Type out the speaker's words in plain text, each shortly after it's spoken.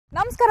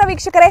ನಮಸ್ಕಾರ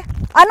ವೀಕ್ಷಕರೇ,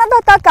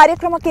 ಅನ್ನದಾತ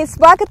ಕಾರ್ಯಕ್ರಮಕ್ಕೆ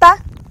ಸ್ವಾಗತ.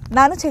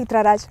 ನಾನು ಚೈತ್ರ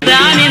ರಾಜ್.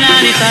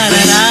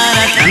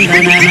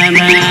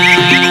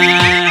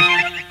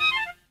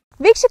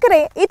 ವೀಕ್ಷಕರೇ,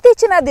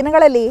 ಇತ್ತೀಚಿನ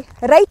ದಿನಗಳಲ್ಲಿ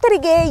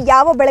ರೈತರಿಗೆ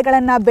ಯಾವ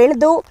ಬೆಳೆಗಳನ್ನು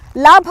ಬೆಳೆದು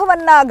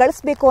ಲಾಭವನ್ನ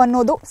ಗಳಿಸಬೇಕು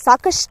ಅನ್ನೋದು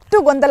ಸಾಕಷ್ಟು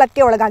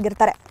ಗೊಂದಲಕ್ಕೆ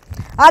ಒಳಗಾಗಿರ್ತಾರೆ.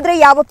 ಆದರೆ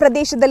ಯಾವ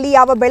ಪ್ರದೇಶದಲ್ಲಿ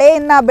ಯಾವ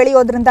ಬೆಳೆಯನ್ನ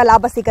ಬೆಳೆಯೋದ್ರಿಂದ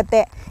ಲಾಭ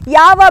ಸಿಗತ್ತೆ,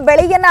 ಯಾವ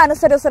ಬೆಳೆಯನ್ನ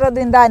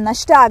ಅನುಸರಿಸೋದ್ರಿಂದ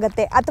ನಷ್ಟ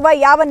ಆಗತ್ತೆ, ಅಥವಾ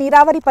ಯಾವ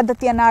ನೀರಾವರಿ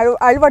ಪದ್ಧತಿಯನ್ನು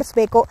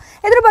ಅಳವಡಿಸಬೇಕು,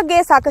 ಇದರ ಬಗ್ಗೆ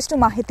ಸಾಕಷ್ಟು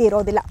ಮಾಹಿತಿ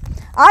ಇರೋದಿಲ್ಲ.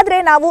 ಆದರೆ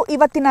ನಾವು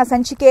ಇವತ್ತಿನ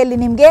ಸಂಚಿಕೆಯಲ್ಲಿ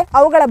ನಿಮಗೆ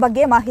ಅವುಗಳ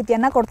ಬಗ್ಗೆ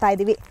ಮಾಹಿತಿಯನ್ನು ಕೊಡ್ತಾ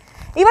ಇದ್ದೀವಿ.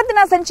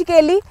 ಇವತ್ತಿನ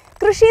ಸಂಚಿಕೆಯಲ್ಲಿ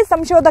ಕೃಷಿ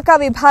ಸಂಶೋಧಕ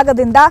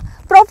ವಿಭಾಗದಿಂದ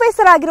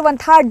ಪ್ರೊಫೆಸರ್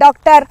ಆಗಿರುವಂತಹ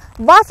ಡಾಕ್ಟರ್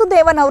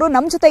ವಾಸುದೇವನ್ ಅವರು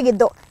ನಮ್ಮ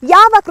ಜೊತೆಗಿದ್ದು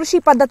ಯಾವ ಕೃಷಿ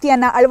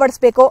ಪದ್ಧತಿಯನ್ನು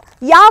ಅಳವಡಿಸಬೇಕು,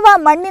 ಯಾವ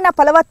ಮಣ್ಣಿನ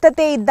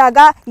ಫಲವತ್ತತೆ ಇದ್ದಾಗ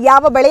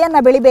ಯಾವ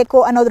ಬೆಳೆಯನ್ನು ಬೆಳಿಬೇಕು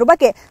ಅನ್ನೋದ್ರ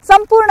ಬಗ್ಗೆ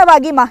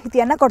ಸಂಪೂರ್ಣವಾಗಿ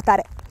ಮಾಹಿತಿಯನ್ನು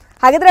ಕೊಡ್ತಾರೆ.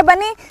 ಹಾಗಿದ್ರೆ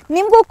ಬನ್ನಿ,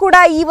 ನಿಮಗೂ ಕೂಡ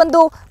ಈ ಒಂದು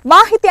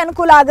ಮಾಹಿತಿ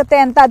ಅನುಕೂಲ ಆಗುತ್ತೆ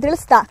ಅಂತ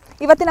ತಿಳಿಸ್ತಾ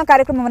ಇವತ್ತಿನ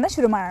ಕಾರ್ಯಕ್ರಮವನ್ನು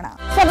ಶುರು ಮಾಡೋಣ.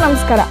 ಸರ್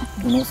ನಮಸ್ಕಾರ.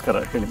 ನಮಸ್ಕಾರ,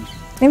 ಹೇಳಿ.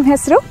 ನಿಮ್ಮ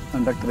ಹೆಸರು?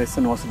 ಡಾಕ್ಟರ್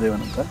ಎಸ್.ಎನ್.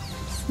 ವಾಸುದೇವನ್ ಅಂತ.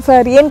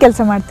 ಸರ್, ಏನು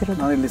ಕೆಲಸ ಮಾಡ್ತಿರೋದು?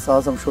 ನಾನು ಇಲ್ಲಿ ಸಹ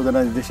ಸಂಶೋಧನಾ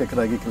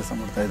ನಿರ್ದೇಶಕರಾಗಿ ಕೆಲಸ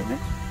ಮಾಡ್ತಾ ಇದ್ದೇನೆ.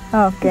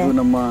 ಇದು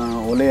ನಮ್ಮ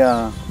ವಲಯ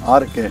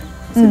 6ಕ್ಕೆ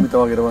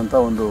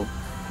ಸೀಮಿತವಾಗಿರುವಂತಹ ಒಂದು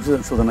ಕೃಷಿ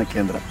ಸಂಶೋಧನಾ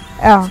ಕೇಂದ್ರ.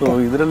 ಸೊ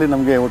ಇದರಲ್ಲಿ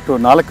ನಮಗೆ ಒಟ್ಟು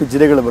 4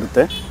 ಜಿಲ್ಲೆಗಳು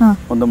ಬರುತ್ತೆ.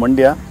 ಒಂದು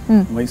ಮಂಡ್ಯ,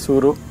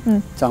 ಮೈಸೂರು,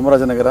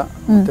 ಚಾಮರಾಜನಗರ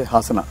ಮತ್ತೆ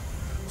ಹಾಸನ.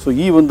 ಸೊ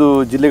ಈ ಒಂದು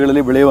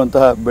ಜಿಲ್ಲೆಗಳಲ್ಲಿ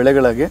ಬೆಳೆಯುವಂತಹ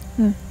ಬೆಳೆಗಳಿಗೆ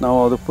ನಾವು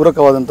ಅದು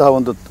ಪೂರಕವಾದಂತಹ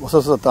ಒಂದು ಹೊಸ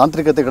ಹೊಸ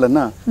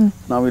ತಾಂತ್ರಿಕತೆಗಳನ್ನ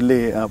ನಾವು ಇಲ್ಲಿ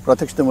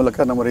ಪ್ರತ್ಯಕ್ಷತೆ ಮೂಲಕ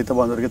ನಮ್ಮ ರೈತ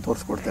ಬಾಂಧವರಿಗೆ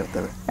ತೋರಿಸ್ಕೊಡ್ತಾ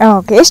ಇರ್ತೇವೆ.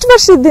 ಎಷ್ಟು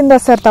ವರ್ಷದಿಂದ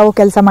ಸರ್ ತಾವು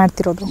ಕೆಲಸ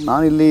ಮಾಡ್ತಿರೋದು?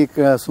 ನಾನು ಇಲ್ಲಿ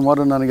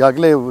ಸುಮಾರು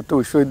ನನಗಾಗಲೇ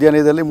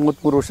ವಿಶ್ವವಿದ್ಯಾಲಯದಲ್ಲಿ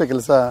 33 ವರ್ಷ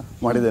ಕೆಲಸ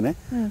ಮಾಡಿದ್ದೇನೆ.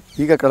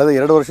 ಈಗ ಕಳೆದ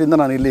 2 ವರ್ಷದಿಂದ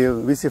ನಾನು ಇಲ್ಲಿ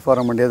VC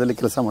ಫಾರಂ ಮಂಡ್ಯದಲ್ಲಿ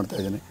ಕೆಲಸ ಮಾಡ್ತಾ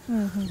ಇದ್ದೇನೆ.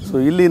 ಸೊ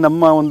ಇಲ್ಲಿ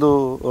ನಮ್ಮ ಒಂದು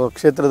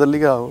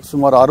ಕ್ಷೇತ್ರದಲ್ಲಿ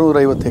ಸುಮಾರು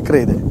 650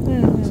 ಎಕರೆ ಇದೆ.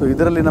 ಸೊ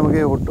ಇದರಲ್ಲಿ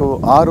ನಮಗೆ ಒಟ್ಟು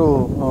 6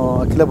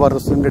 ಅಖಿಲ ಭಾರತ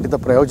ಸಂಘಟಿತ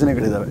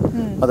ಪ್ರಯೋಜನಗಳಿದ್ದಾವೆ.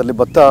 ಅದರಲ್ಲಿ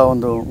ಭತ್ತ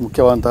ಒಂದು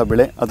ಮುಖ್ಯವಾದಂತಹ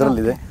ಬೆಳೆ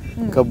ಅದರಲ್ಲಿದೆ.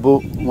 ಕಬ್ಬು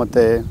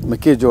ಮತ್ತು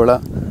ಮೆಕ್ಕೆಜೋಳ,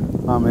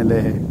 ಆಮೇಲೆ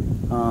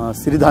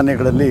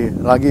ಸಿರಿಧಾನ್ಯಗಳಲ್ಲಿ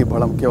ರಾಗಿ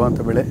ಬಹಳ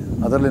ಮುಖ್ಯವಾದಂಥ ಬೆಳೆ,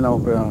 ಅದರಲ್ಲಿ ನಾವು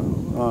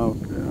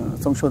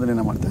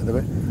ಸಂಶೋಧನೆಯನ್ನು ಮಾಡ್ತಾ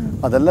ಇದ್ದೇವೆ.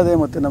 ಅದಲ್ಲದೆ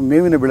ಮತ್ತು ನಮ್ಮ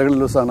ಮೇವಿನ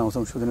ಬೆಳೆಗಳಲ್ಲೂ ಸಹ ನಾವು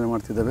ಸಂಶೋಧನೆ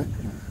ಮಾಡ್ತಿದ್ದೇವೆ.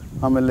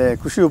 ಆಮೇಲೆ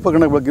ಕೃಷಿ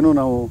ಉಪಕರಣಗಳ ಬಗ್ಗೆಯೂ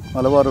ನಾವು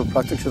ಹಲವಾರು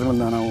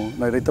ಪ್ರಾತ್ಯಕ್ಷಿಕೆಗಳನ್ನು ನಾವು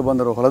ರೈತ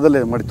ಬಾಂಧವರು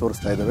ಹೊಲದಲ್ಲೇ ಮಾಡಿ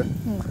ತೋರಿಸ್ತಾ ಇದ್ದೇವೆ.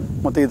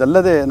 ಮತ್ತು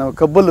ಇದಲ್ಲದೆ ನಾವು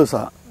ಕಬ್ಬಲ್ಲೂ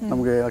ಸಹ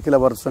ನಮಗೆ ಅಖಿಲ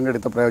ಭಾರತ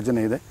ಸಂಘಟಿತ ಪ್ರಯೋಜನ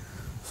ಇದೆ.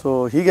 ಸೊ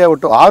ಹೀಗೆ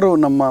ಒಟ್ಟು 6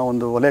 ನಮ್ಮ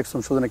ಒಂದು ವಲಯ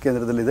ಸಂಶೋಧನಾ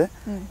ಕೇಂದ್ರದಲ್ಲಿದೆ.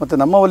 ಮತ್ತು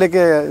ನಮ್ಮ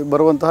ವಲಯಕ್ಕೆ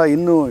ಬರುವಂತಹ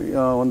ಇನ್ನೂ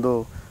ಒಂದು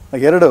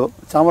 2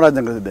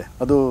 ಚಾಮರಾಜನಗರದಿದೆ.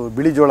 ಅದು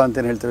ಬಿಳಿ ಜೋಳ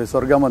ಅಂತೇನು ಹೇಳ್ತೇವೆ,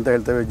 ಸ್ವರ್ಗಮ್ ಅಂತ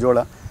ಹೇಳ್ತೇವೆ ಜೋಳ,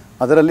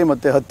 ಅದರಲ್ಲಿ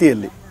ಮತ್ತು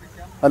ಹತ್ತಿಯಲ್ಲಿ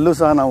ಅಲ್ಲೂ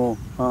ಸಹ ನಾವು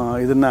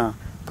ಇದನ್ನು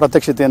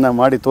ಪ್ರತ್ಯಕ್ಷತೆಯನ್ನು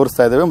ಮಾಡಿ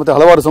ತೋರಿಸ್ತಾ ಇದ್ದೇವೆ. ಮತ್ತು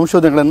ಹಲವಾರು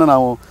ಸಂಶೋಧನೆಗಳನ್ನು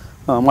ನಾವು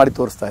ಮಾಡಿ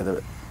ತೋರಿಸ್ತಾ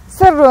ಇದ್ದೇವೆ.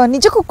 ಸರ್,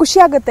 ನಿಜಕ್ಕೂ ಖುಷಿ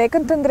ಆಗುತ್ತೆ.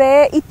 ಯಾಕಂತಂದ್ರೆ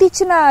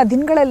ಇತ್ತೀಚಿನ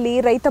ದಿನಗಳಲ್ಲಿ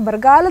ರೈತ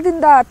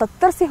ಬರಗಾಲದಿಂದ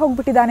ತತ್ತರಿಸಿ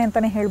ಹೋಗ್ಬಿಟ್ಟಿದ್ದಾನೆ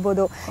ಅಂತಾನೆ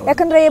ಹೇಳ್ಬೋದು.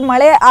 ಯಾಕಂದ್ರೆ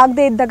ಮಳೆ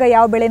ಆಗದೆ ಇದ್ದಾಗ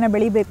ಯಾವ ಬೆಳೆನ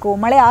ಬೆಳಿಬೇಕು,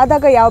 ಮಳೆ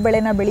ಆದಾಗ ಯಾವ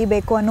ಬೆಳೆನ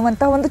ಬೆಳಿಬೇಕು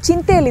ಅನ್ನುವಂತಹ ಒಂದು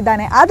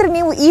ಚಿಂತೆಯಲ್ಲಿದ್ದಾನೆ. ಆದ್ರೆ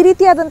ನೀವು ಈ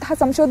ರೀತಿಯಾದಂತಹ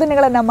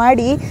ಸಂಶೋಧನೆಗಳನ್ನ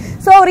ಮಾಡಿ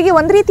ಸೊ ಅವರಿಗೆ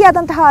ಒಂದು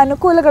ರೀತಿಯಾದಂತಹ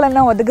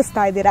ಅನುಕೂಲಗಳನ್ನ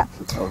ಒದಗಿಸ್ತಾ ಇದ್ದೀರಾ.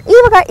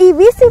 ಇವಾಗ ಈ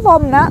VC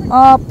ಫಾರ್ಮ್ನ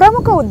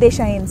ಪ್ರಮುಖ ಉದ್ದೇಶ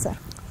ಏನು ಸರ್?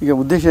 ಈಗ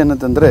ಉದ್ದೇಶ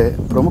ಏನಂತಂದ್ರೆ,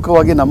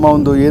 ಪ್ರಮುಖವಾಗಿ ನಮ್ಮ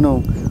ಒಂದು ಏನು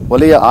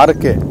ವಲಯ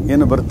 6ಕ್ಕೆ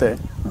ಏನು ಬರುತ್ತೆ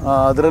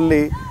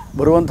ಅದರಲ್ಲಿ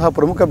ಬರುವಂತಹ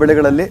ಪ್ರಮುಖ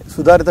ಬೆಳೆಗಳಲ್ಲಿ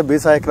ಸುಧಾರಿತ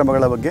ಬೇಸಾಯ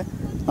ಕ್ರಮಗಳ ಬಗ್ಗೆ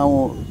ನಾವು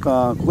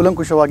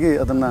ಕೂಲಂಕುಷವಾಗಿ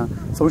ಅದನ್ನು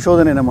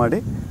ಸಂಶೋಧನೆಯನ್ನು ಮಾಡಿ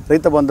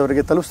ರೈತ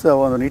ಬಾಂಧವರಿಗೆ ತಲುಪಿಸುವ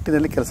ಒಂದು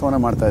ನಿಟ್ಟಿನಲ್ಲಿ ಕೆಲಸವನ್ನು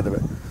ಮಾಡ್ತಾ ಇದ್ದೇವೆ.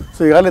 ಸೊ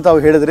ಈಗಾಗಲೇ ತಾವು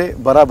ಹೇಳಿದರೆ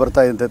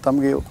ಬರ್ತಾ ಇದೆ.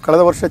 ತಮಗೆ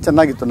ಕಳೆದ ವರ್ಷ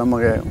ಚೆನ್ನಾಗಿತ್ತು,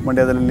 ನಮಗೆ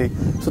ಮಂಡ್ಯದಲ್ಲಿ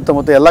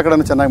ಸುತ್ತಮುತ್ತ ಎಲ್ಲ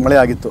ಕಡೆಯೂ ಚೆನ್ನಾಗಿ ಮಳೆ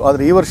ಆಗಿತ್ತು.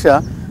 ಆದರೆ ಈ ವರ್ಷ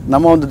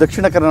ನಮ್ಮ ಒಂದು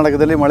ದಕ್ಷಿಣ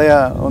ಕರ್ನಾಟಕದಲ್ಲಿ ಮಳೆಯ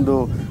ಒಂದು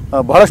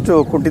ಬಹಳಷ್ಟು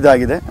ಕುಂಠಿತ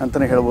ಆಗಿದೆ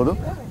ಅಂತಲೇ ಹೇಳ್ಬೋದು.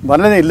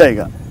 ಮಳೆನೇ ಇಲ್ಲ.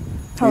 ಈಗ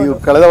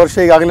ಕಳೆದ ವರ್ಷ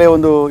ಈಗಾಗಲೇ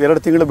ಒಂದು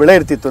 2 ತಿಂಗಳು ಬೆಳೆ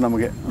ಇರ್ತಿತ್ತು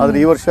ನಮಗೆ. ಆದರೆ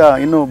ಈ ವರ್ಷ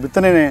ಇನ್ನೂ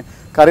ಬಿತ್ತನೆ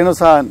ಕಾರ್ಯನೂ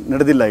ಸಹ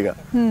ನಡೆದಿಲ್ಲ ಈಗ.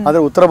 ಆದರೆ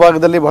ಉತ್ತರ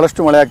ಭಾಗದಲ್ಲಿ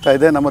ಬಹಳಷ್ಟು ಮಳೆ ಆಗ್ತಾ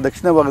ಇದೆ, ನಮ್ಮ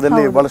ದಕ್ಷಿಣ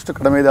ಭಾಗದಲ್ಲಿ ಬಹಳಷ್ಟು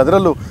ಕಡಿಮೆ ಇದೆ.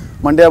 ಅದರಲ್ಲೂ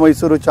ಮಂಡ್ಯ,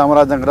 ಮೈಸೂರು,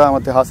 ಚಾಮರಾಜನಗರ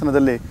ಮತ್ತು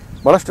ಹಾಸನದಲ್ಲಿ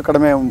ಬಹಳಷ್ಟು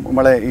ಕಡಿಮೆ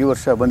ಮಳೆ ಈ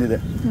ವರ್ಷ ಬಂದಿದೆ.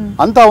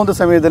 ಅಂತ ಒಂದು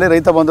ಸಮಯದಲ್ಲಿ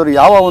ರೈತ ಬಾಂಧವರು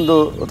ಯಾವ ಒಂದು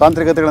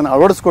ತಾಂತ್ರಿಕತೆಗಳನ್ನು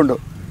ಅಳವಡಿಸಿಕೊಂಡು,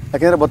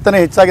 ಯಾಕೆಂದ್ರೆ ಭತ್ತನೇ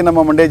ಹೆಚ್ಚಾಗಿ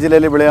ನಮ್ಮ ಮಂಡ್ಯ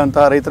ಜಿಲ್ಲೆಯಲ್ಲಿ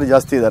ಬೆಳೆಯುವಂತಹ ರೈತರು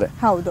ಜಾಸ್ತಿ ಇದ್ದಾರೆ.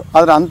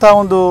 ಆದ್ರೆ ಅಂತ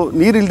ಒಂದು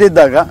ನೀರು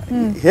ಇಲ್ಲದಿದ್ದಾಗ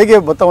ಹೇಗೆ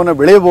ಭತ್ತವನ್ನು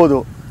ಬೆಳೆಯಬಹುದು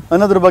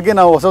ಅನ್ನೋದ್ರ ಬಗ್ಗೆ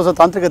ನಾವು ಹೊಸ ಹೊಸ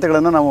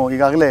ತಾಂತ್ರಿಕತೆಗಳನ್ನು ನಾವು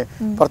ಈಗಾಗಲೇ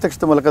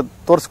ಪ್ರತ್ಯಕ್ಷತೆ ಮೂಲಕ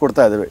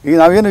ತೋರಿಸ್ಕೊಡ್ತಾ ಇದ್ದೇವೆ. ಈಗ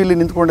ನಾವೇನು ಇಲ್ಲಿ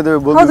ನಿಂತ್ಕೊಂಡಿದ್ದೇವೆ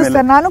ಭೂಮಿ ಮೇಲೆ,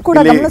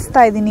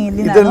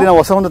 ಇದರಲ್ಲಿ ನಾವು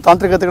ಹೊಸ ಒಂದು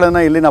ತಾಂತ್ರಿಕತೆಗಳನ್ನ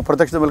ಇಲ್ಲಿ ನಾವು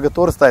ಪ್ರತ್ಯಕ್ಷತೆ ಮೂಲಕ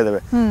ತೋರಿಸ್ತಾ ಇದ್ದೇವೆ.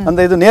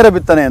 ಅಂದ್ರೆ ಇದು ನೇರ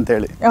ಬಿತ್ತನೆ ಅಂತ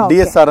ಹೇಳಿ,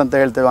 DSR ಅಂತ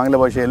ಹೇಳ್ತೇವೆ ಆಂಗ್ಲ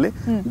ಭಾಷೆಯಲ್ಲಿ,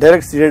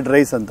 ಡೈರೆಕ್ಟ್ ಸೀಡೆಡ್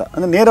ರೈಸ್ ಅಂತ.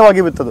 ಅಂದ್ರೆ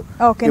ನೇರವಾಗಿ ಬಿತ್ತದು.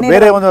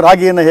 ಬೇರೆ ಒಂದು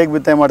ರಾಗಿಯನ್ನು ಹೇಗೆ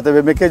ಬಿತ್ತನೆ ಮಾಡ್ತೇವೆ,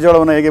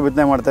 ಮೆಕ್ಕೆಜೋಳವನ್ನು ಹೇಗೆ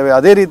ಬಿತ್ತನೆ ಮಾಡ್ತೇವೆ,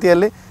 ಅದೇ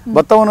ರೀತಿಯಲ್ಲಿ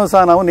ಭತ್ತವನ್ನು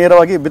ಸಹ ನಾವು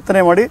ನೇರವಾಗಿ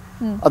ಬಿತ್ತನೆ ಮಾಡಿ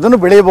ಅದನ್ನು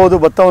ಬೆಳೆಯಬಹುದು.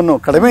 ಭತ್ತವನ್ನು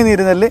ಕಡಿಮೆ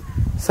ನೀರಿನಲ್ಲಿ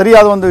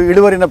ಸರಿಯಾದ ಒಂದು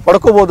ಇಳುವರಿನ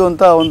ಪಡ್ಕೋಬಹುದು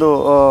ಅಂತ ಒಂದು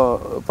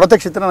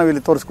ಪ್ರತ್ಯಕ್ಷತೆ ನಾವು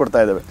ಇಲ್ಲಿ ತೋರಿಸ್ಕೊಡ್ತಾ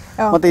ಇದ್ದೇವೆ.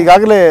 ಮತ್ತೆ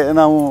ಈಗಾಗಲೇ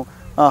ನಾವು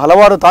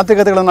ಹಲವಾರು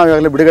ತಾಂತ್ರಿಕತೆಗಳನ್ನು ನಾವು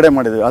ಈಗಾಗಲೇ ಬಿಡುಗಡೆ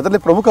ಮಾಡಿದ್ದೇವೆ.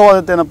 ಅದರಲ್ಲಿ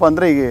ಪ್ರಮುಖವಾದದ್ದು ಏನಪ್ಪಾ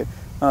ಅಂದ್ರೆ ಈಗ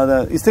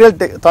ಇಸ್ರೇಲ್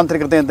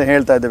ತಾಂತ್ರಿಕತೆ ಅಂತ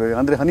ಹೇಳ್ತಾ ಇದ್ದೇವೆ.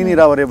 ಅಂದ್ರೆ ಹನಿ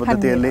ನೀರಾವರಿ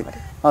ಪದ್ಧತಿಯಲ್ಲಿ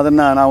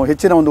ಅದನ್ನ ನಾವು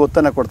ಹೆಚ್ಚಿನ ಒಂದು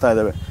ಒತ್ತನ್ನು ಕೊಡ್ತಾ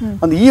ಇದ್ದೇವೆ.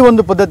 ಅಂದ್ರೆ ಈ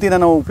ಒಂದು ಪದ್ಧತಿನ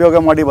ನಾವು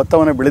ಉಪಯೋಗ ಮಾಡಿ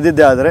ಭತ್ತವನ್ನು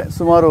ಬೆಳೆದಿದ್ದೇ ಆದರೆ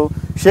ಸುಮಾರು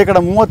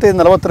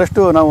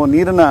 35-40% ನಾವು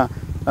ನೀರನ್ನ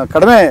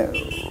ಕಡಿಮೆ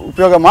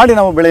ಉಪಯೋಗ ಮಾಡಿ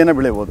ನಾವು ಬೆಳೆಯನ್ನು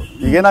ಬೆಳೆಯಬಹುದು.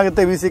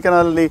 ಈಗೇನಾಗುತ್ತೆ, VC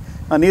ಕೆನಾಲಲ್ಲಿ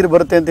ನೀರು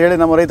ಬರುತ್ತೆ ಅಂತ ಹೇಳಿ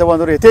ನಮ್ಮ ರೈತ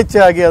ಬಾಂಧವರು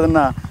ಯಥೇಚ್ಛವಾಗಿ ಅದನ್ನ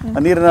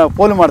ನೀರನ್ನ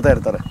ಪೋಲು ಮಾಡ್ತಾ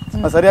ಇರ್ತಾರೆ,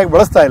 ಸರಿಯಾಗಿ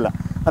ಬಳಸ್ತಾ ಇಲ್ಲ.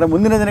 ಆದರೆ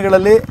ಮುಂದಿನ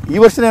ದಿನಗಳಲ್ಲಿ ಈ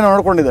ವರ್ಷನೇ ನಾವು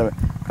ನೋಡ್ಕೊಂಡಿದ್ದೇವೆ,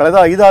 ಕಳೆದ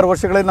 5-6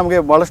 ವರ್ಷಗಳಲ್ಲಿ ನಮಗೆ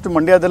ಬಹಳಷ್ಟು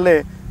ಮಂಡ್ಯದಲ್ಲೇ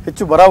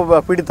ಹೆಚ್ಚು ಬರ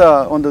ಪೀಡಿತ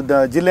ಒಂದು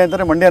ಜಿಲ್ಲೆ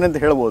ಅಂತಲೇ ಮಂಡ್ಯನೇ ಅಂತ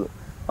ಹೇಳ್ಬೋದು.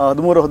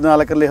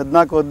 13-14ರಲ್ಲಿ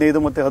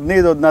 14-15 ಮತ್ತು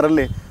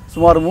 15-16ರಲ್ಲಿ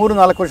ಸುಮಾರು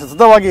 3-4 ವರ್ಷ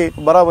ಸತತವಾಗಿ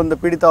ಬರ ಒಂದು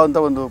ಪೀಡಿತ ಅಂತ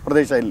ಒಂದು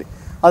ಪ್ರದೇಶ ಇಲ್ಲಿ.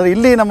 ಆದರೆ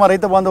ಇಲ್ಲಿ ನಮ್ಮ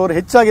ರೈತ ಬಾಂಧವರು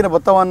ಹೆಚ್ಚಾಗಿನ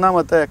ಭತ್ತವನ್ನು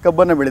ಮತ್ತು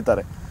ಕಬ್ಬನ್ನು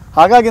ಬೆಳೀತಾರೆ.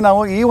 ಹಾಗಾಗಿ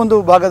ನಾವು ಈ ಒಂದು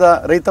ಭಾಗದ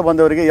ರೈತ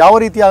ಬಾಂಧವರಿಗೆ ಯಾವ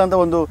ರೀತಿಯಾದಂಥ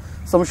ಒಂದು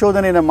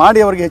ಸಂಶೋಧನೆಯನ್ನು ಮಾಡಿ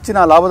ಅವರಿಗೆ ಹೆಚ್ಚಿನ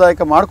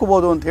ಲಾಭದಾಯಕ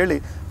ಮಾಡ್ಕೋಬಹುದು ಅಂತ ಹೇಳಿ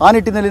ಆ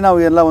ನಿಟ್ಟಿನಲ್ಲಿ ನಾವು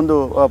ಎಲ್ಲ ಒಂದು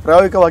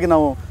ಪ್ರಾಯೋಗಿಕವಾಗಿ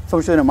ನಾವು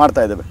ಸಂಶೋಧನೆ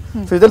ಮಾಡ್ತಾ ಇದ್ದೇವೆ.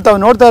 ಸೊ ಇದ್ರಲ್ಲಿ ತಾವು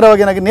ನೋಡ್ತಾ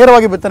ಇರುವಾಗ ಏನಾಗಿ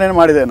ನೇರವಾಗಿ ಬಿತ್ತನೆ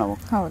ಮಾಡಿದ್ದೇವೆ. ನಾವು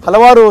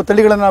ಹಲವಾರು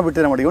ತಳಿಗಳನ್ನು ನಾವು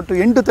ಬಿತ್ತನೆ ಮಾಡಿ ಒಟ್ಟು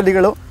 8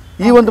 ತಳಿಗಳು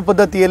ಈ ಒಂದು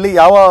ಪದ್ಧತಿಯಲ್ಲಿ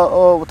ಯಾವ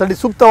ತಳಿ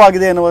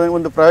ಸೂಕ್ತವಾಗಿದೆ ಅನ್ನುವ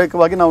ಒಂದು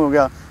ಪ್ರಾಯೋಗಿಕವಾಗಿ ನಾವು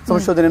ಈಗ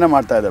ಸಂಶೋಧನೆಯನ್ನು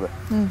ಮಾಡ್ತಾ ಇದ್ದೇವೆ.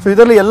 ಸೊ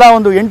ಇದರಲ್ಲಿ ಎಲ್ಲ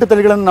ಒಂದು 8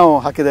 ತಳಿಗಳನ್ನು ನಾವು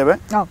ಹಾಕಿದ್ದೇವೆ.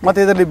 ಮತ್ತೆ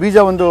ಇದರಲ್ಲಿ ಬೀಜ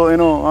ಒಂದು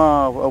ಏನು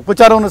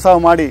ಉಪಚಾರವನ್ನು ಸಹ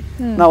ಮಾಡಿ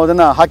ನಾವು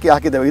ಅದನ್ನ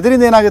ಹಾಕಿದ್ದೇವೆ.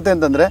 ಇದರಿಂದ ಏನಾಗುತ್ತೆ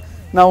ಅಂತಂದ್ರೆ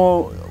ನಾವು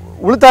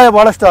ಉಳಿತಾಯ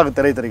ಬಹಳಷ್ಟು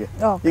ಆಗುತ್ತೆ ರೈತರಿಗೆ.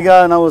 ಈಗ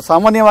ನಾವು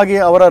ಸಾಮಾನ್ಯವಾಗಿ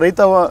ಅವರ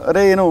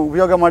ರೈತರೇ ಏನು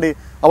ಉಪಯೋಗ ಮಾಡಿ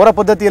ಅವರ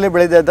ಪದ್ಧತಿಯಲ್ಲಿ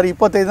ಬೆಳೆದ ಇದ್ದಾರೆ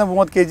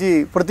 25-30 kg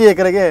ಪ್ರತಿ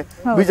ಎಕರೆಗೆ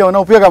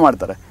ಬೀಜವನ್ನು ಉಪಯೋಗ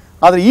ಮಾಡ್ತಾರೆ.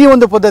 ಆದ್ರೆ ಈ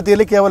ಒಂದು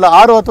ಪದ್ಧತಿಯಲ್ಲಿ ಕೇವಲ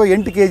 6 ಅಥವಾ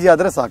 8 kg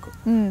ಆದ್ರೆ ಸಾಕು.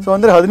 ಸೊ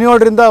ಅಂದ್ರೆ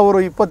 17ರಿಂದ ಅವರು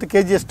 20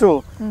 kg ಅಷ್ಟು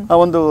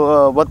ಒಂದು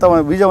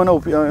ಭತ್ತವನ್ನು ಬೀಜವನ್ನು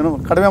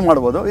ಕಡಿಮೆ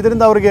ಮಾಡಬಹುದು.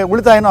 ಇದರಿಂದ ಅವರಿಗೆ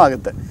ಉಳಿತಾಯನೂ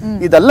ಆಗುತ್ತೆ.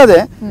 ಇದಲ್ಲದೆ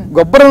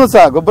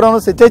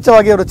ಗೊಬ್ಬರವನ್ನು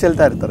ಯಥೇಚ್ಛವಾಗಿ ಅವರು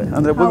ಚೆಲ್ತಾ ಇರ್ತಾರೆ,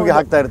 ಅಂದ್ರೆ ಭೂಮಿಗೆ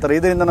ಹಾಕ್ತಾ ಇರ್ತಾರೆ.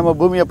 ಇದರಿಂದ ನಮ್ಮ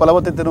ಭೂಮಿಯ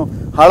ಫಲವತ್ತತೆನೂ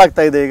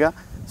ಹಾಳಾಗ್ತಾ ಇದೆ ಈಗ.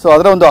 ಸೊ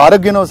ಅದರ ಒಂದು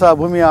ಆರೋಗ್ಯನೂ ಸಹ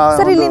ಭೂಮಿಯ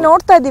ಇಲ್ಲಿ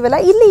ನೋಡ್ತಾ ಇದೀವಲ್ಲ,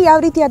 ಇಲ್ಲಿ ಯಾವ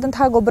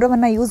ರೀತಿಯಾದಂತಹ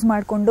ಗೊಬ್ಬರವನ್ನ ಯೂಸ್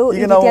ಮಾಡಿಕೊಂಡು ಈ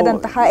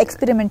ರೀತಿಯಾದಂತಹ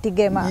ಎಕ್ಸ್ಪೆರಿಮೆಂಟ್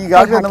ಗೆ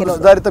ಈಗಾಗಲೇ ನಮ್ಮ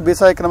ಸುಧಾರಿತ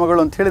ಬೇಸಾಯ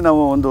ಕ್ರಮಗಳು ಅಂತ ಹೇಳಿ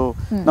ನಾವು ಒಂದು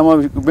ನಮ್ಮ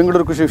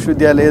ಬೆಂಗಳೂರು ಕೃಷಿ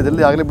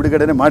ವಿಶ್ವವಿದ್ಯಾಲಯದಲ್ಲಿ ಆಗಲೇ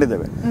ಬಿಡುಗಡೆ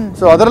ಮಾಡಿದ್ದೇವೆ.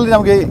 ಸೊ ಅದರಲ್ಲಿ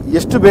ನಮಗೆ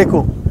ಎಷ್ಟು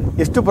ಬೇಕು,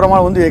 ಎಷ್ಟು ಪ್ರಮಾಣ,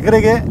 ಒಂದು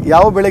ಎಕರೆಗೆ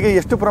ಯಾವ ಬೆಳೆಗೆ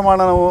ಎಷ್ಟು ಪ್ರಮಾಣ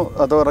ನಾವು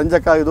ಅಥವಾ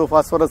ರಂಜಕ ಇದು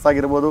ಫಾಸ್ಫರಸ್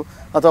ಆಗಿರ್ಬೋದು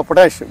ಅಥವಾ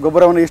ಪೊಟ್ಯಾಶ್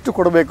ಗೊಬ್ಬರವನ್ನು ಎಷ್ಟು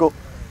ಕೊಡಬೇಕು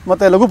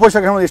ಮತ್ತೆ ಲಘು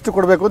ಪೋಷಕಾಂಶವನ್ನು ಎಷ್ಟು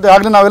ಕೊಡಬೇಕು ಅಂತ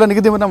ಆಗಲೇ ನಾವೆಲ್ಲ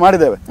ನಿಗದಿಯನ್ನು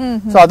ಮಾಡಿದ್ದೇವೆ.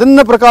 ಸೊ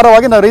ಅದನ್ನ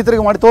ಪ್ರಕಾರವಾಗಿ ನಾವು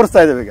ರೈತರಿಗೆ ಮಾಡಿ ತೋರಿಸ್ತಾ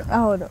ಇದ್ದೇವೆ. ಈಗ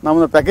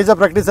ನಮ್ಮ ಪ್ಯಾಕೇಜ್ ಆಫ್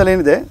ಪ್ರಾಕ್ಟೀಸ್ ಅಲ್ಲಿ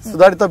ಏನಿದೆ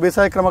ಸುಧಾರಿತ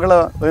ಬೇಸಾಯ ಕ್ರಮಗಳ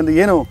ಒಂದು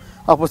ಏನು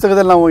ಆ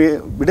ಪುಸ್ತಕದಲ್ಲಿ ನಾವು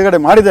ಬಿಡುಗಡೆ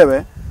ಮಾಡಿದ್ದೇವೆ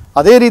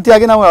ಅದೇ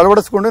ರೀತಿಯಾಗಿ ನಾವು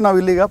ಅಳವಡಿಸಿಕೊಂಡು ನಾವು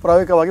ಇಲ್ಲಿಗ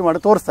ಪ್ರಾಯೋಗಿಕವಾಗಿ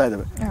ಮಾಡಿ ತೋರಿಸ್ತಾ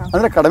ಇದ್ದೇವೆ.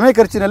 ಅಂದ್ರೆ ಕಡಿಮೆ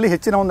ಖರ್ಚಿನಲ್ಲಿ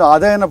ಹೆಚ್ಚಿನ ಒಂದು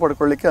ಆದಾಯನ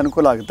ಪಡ್ಕೊಳ್ಳಿಕ್ಕೆ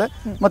ಅನುಕೂಲ ಆಗುತ್ತೆ.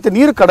 ಮತ್ತೆ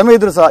ನೀರು ಕಡಿಮೆ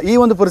ಇದ್ರೂ ಸಹ ಈ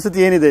ಒಂದು ಪರಿಸ್ಥಿತಿ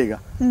ಏನಿದೆ, ಈಗ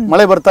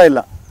ಮಳೆ ಬರ್ತಾ ಇಲ್ಲ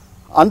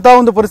ಅಂತ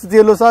ಒಂದು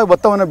ಪರಿಸ್ಥಿತಿಯಲ್ಲೂ ಸಹ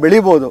ಭತ್ತವನ್ನು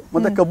ಬೆಳಿಬಹುದು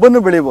ಮತ್ತೆ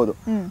ಕಬ್ಬನ್ನು ಬೆಳಿಬಹುದು.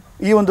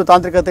 ಈ ಒಂದು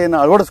ತಾಂತ್ರಿಕತೆಯನ್ನು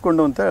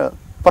ಅಳವಡಿಸಿಕೊಂಡು ಅಂತ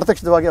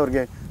ಪ್ರತ್ಯಕ್ಷವಾಗಿ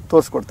ಅವರಿಗೆ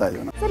ತೋರಿಸ್ಕೊಡ್ತಾ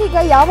ಇದೀವಿ. ಸರ್, ಈಗ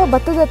ಯಾವ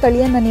ಭತ್ತದ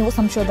ತಳಿಯನ್ನ ನೀವು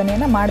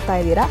ಸಂಶೋಧನೆಯನ್ನ ಮಾಡ್ತಾ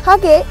ಇದ್ದೀರಾ,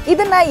 ಹಾಗೆ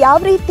ಇದನ್ನ ಯಾವ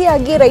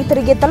ರೀತಿಯಾಗಿ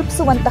ರೈತರಿಗೆ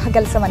ತಲುಪಿಸುವಂತಹ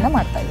ಕೆಲಸವನ್ನ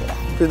ಮಾಡ್ತಾ ಇದ್ದೀರಾ?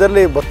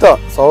 ಇದರಲ್ಲಿ ಭತ್ತ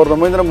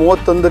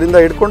 1931ರಿಂದ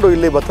ಹಿಡ್ಕೊಂಡು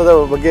ಇಲ್ಲಿ ಭತ್ತದ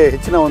ಬಗ್ಗೆ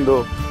ಹೆಚ್ಚಿನ ಒಂದು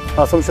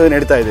ಸಂಶೋಧನೆ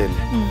ನಡೀತಾ ಇದೆ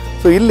ಇಲ್ಲಿ.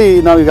 ಸೊ ಇಲ್ಲಿ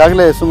ನಾವು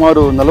ಈಗಾಗಲೇ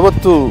ಸುಮಾರು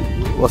 40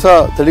 ಹೊಸ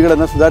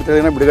ತಳಿಗಳನ್ನ ಸುಧಾರಿತ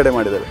ತಳಿಗಳನ್ನ ಬಿಡುಗಡೆ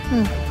ಮಾಡಿದ್ದೇವೆ.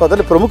 ಸೊ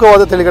ಅದರಲ್ಲಿ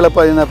ಪ್ರಮುಖವಾದ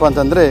ತಳಿಗಳಪ್ಪ ಏನಪ್ಪಾ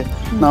ಅಂತಂದ್ರೆ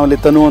ನಾವಲ್ಲಿ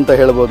ತನು ಅಂತ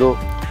ಹೇಳ್ಬೋದು,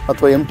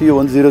 ಅಥವಾ MTU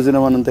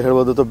 1001 ಅಂತ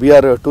ಹೇಳ್ಬೋದು, ಅಥವಾ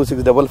BR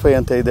 2655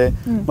 ಅಂತ ಇದೆ,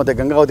 ಮತ್ತೆ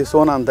ಗಂಗಾವತಿ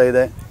ಸೋನಾ ಅಂತ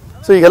ಇದೆ.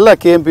 ಸೊ ಈಗೆಲ್ಲ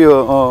KMP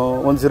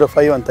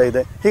 105 ಅಂತ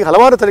ಇದೆ. ಹೀಗೆ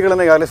ಹಲವಾರು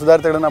ತಳಿಗಳನ್ನು ಈಗಾಗಲೇ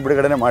ಸುಧಾರಿತಗಳನ್ನ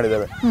ಬಿಡುಗಡೆ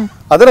ಮಾಡಿದ್ದೇವೆ.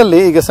 ಅದರಲ್ಲಿ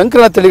ಈಗ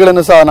ಸಂಕರಣ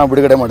ತಳಿಗಳನ್ನು ಸಹ ನಾವು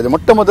ಬಿಡುಗಡೆ ಮಾಡಿದ್ದೇವೆ.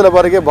 ಮೊಟ್ಟ ಮೊದಲ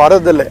ಬಾರಿಗೆ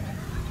ಭಾರತದಲ್ಲೇ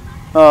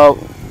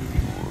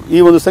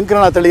ಈ ಒಂದು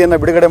ಸಂಕರಣ ತಳಿಯನ್ನು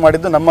ಬಿಡುಗಡೆ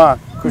ಮಾಡಿದ್ದು ನಮ್ಮ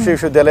ಕೃಷಿ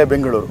ವಿಶ್ವವಿದ್ಯಾಲಯ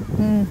ಬೆಂಗಳೂರು.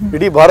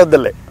 ಇಡೀ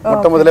ಭಾರತದಲ್ಲೇ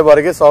ಮೊಟ್ಟ ಮೊದಲ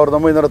ಬಾರಿಗೆ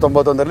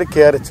 1991ರಲ್ಲಿ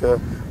KRH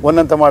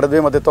 1 ಅಂತ ಮಾಡಿದ್ವಿ,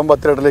 ಮತ್ತೆ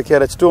 92ರಲ್ಲಿ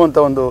KRH 2 ಅಂತ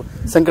ಒಂದು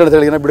ಸಂಕರಣ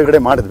ತಳಿಯನ್ನು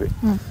ಬಿಡುಗಡೆ ಮಾಡಿದ್ವಿ.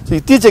 ಸೊ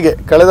ಇತ್ತೀಚೆಗೆ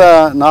ಕಳೆದ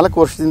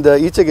 4 ವರ್ಷದಿಂದ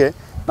ಈಚೆಗೆ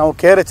ನಾವು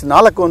KRH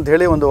 4 ಅಂತ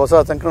ಹೇಳಿ ಒಂದು ಹೊಸ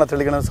ಸಂಕರಣ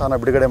ತಳಿಗಳನ್ನು ಸಹ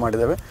ನಾವು ಬಿಡುಗಡೆ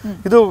ಮಾಡಿದ್ದೇವೆ.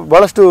 ಇದು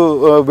ಬಹಳಷ್ಟು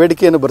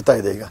ಬೇಡಿಕೆಯನ್ನು ಬರ್ತಾ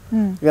ಇದೆ.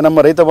 ಈಗ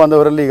ನಮ್ಮ ರೈತ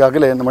ಬಾಂಧವರಲ್ಲಿ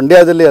ಈಗಾಗಲೇ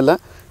ಮಂಡ್ಯದಲ್ಲಿ ಅಲ್ಲ,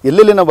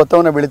 ಎಲ್ಲೆಲ್ಲಿ ನಾವು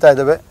ಭತ್ತವನ್ನು ಬೆಳೀತಾ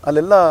ಇದ್ದೇವೆ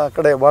ಅಲ್ಲೆಲ್ಲ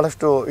ಕಡೆ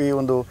ಬಹಳಷ್ಟು ಈ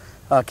ಒಂದು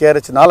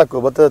KRH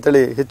 4 ಭತ್ತದ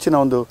ತಳಿ ಹೆಚ್ಚಿನ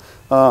ಒಂದು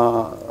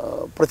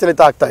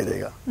ಪ್ರಚಲಿತ ಆಗ್ತಾ ಇದೆ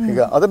ಈಗ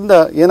ಅದರಿಂದ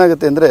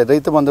ಏನಾಗುತ್ತೆ ಅಂದ್ರೆ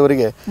ರೈತ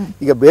ಬಾಂಧವರಿಗೆ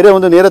ಈಗ ಬೇರೆ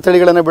ಒಂದು ನೇರ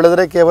ತಳಿಗಳನ್ನು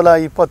ಬೆಳೆದ್ರೆ ಕೇವಲ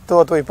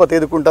 20 ಅಥವಾ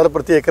 25 ಕ್ವಿಂಟಾಲ್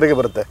ಪ್ರತಿ ಎಕರೆಗೆ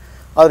ಬರುತ್ತೆ.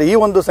 ಆದರೆ ಈ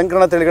ಒಂದು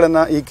ಸಂಕರಣ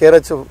ತಳಿಗಳನ್ನ ಈ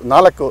KRH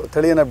 4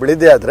 ತಳಿಯನ್ನು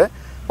ಬೆಳೆದೇ ಆದ್ರೆ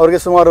ಅವರಿಗೆ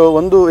ಸುಮಾರು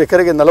ಒಂದು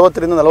ಎಕರೆಗೆ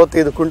 40ರಿಂದ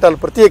 45 ಕ್ವಿಂಟಾಲ್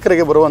ಪ್ರತಿ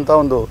ಎಕರೆಗೆ ಬರುವಂತಹ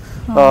ಒಂದು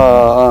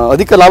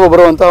ಅಧಿಕ ಲಾಭ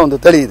ಬರುವಂತಹ ಒಂದು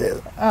ತಳಿ ಇದೆ.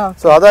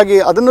 ಸೊ ಹಾಗಾಗಿ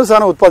ಅದನ್ನು ಸಹ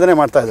ನಾವು ಉತ್ಪಾದನೆ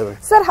ಮಾಡ್ತಾ ಇದ್ದೇವೆ.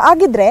 ಸರ್,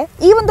 ಹಾಗಿದ್ರೆ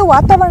ಈ ಒಂದು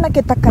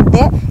ವಾತಾವರಣಕ್ಕೆ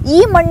ತಕ್ಕಂತೆ ಈ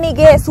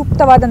ಮಣ್ಣಿಗೆ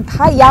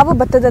ಸೂಕ್ತವಾದಂತಹ ಯಾವ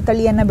ಭತ್ತದ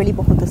ತಳಿಯನ್ನ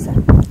ಬೆಳಿಬಹುದು ಸರ್?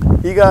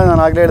 ಈಗ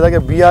ನಾನು ಆಗ್ಲೇ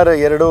ಹೇಳಿದಾಗೆ BR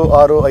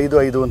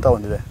 2655 ಅಂತ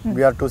ಒಂದಿದೆ,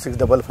 BR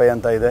 2655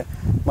 ಅಂತ ಇದೆ,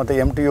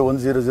 ಮತ್ತೆ MTU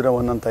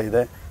 1001 ಅಂತ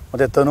ಇದೆ,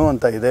 ಮತ್ತೆ ತನು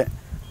ಅಂತ ಇದೆ,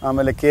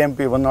 ಆಮೇಲೆ KMP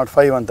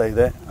 105 ಅಂತ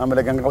ಇದೆ,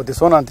 ಆಮೇಲೆ ಗಂಗಾವತಿ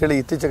ಸೋನಾ ಅಂತೇಳಿ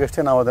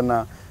ಇತ್ತೀಚೆಗಷ್ಟೇ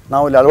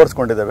ನಾವು ಇಲ್ಲಿ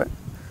ಅಳವಡಿಸ್ಕೊಂಡಿದ್ದೇವೆ.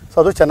 ಸೊ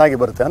ಅದು ಚೆನ್ನಾಗಿ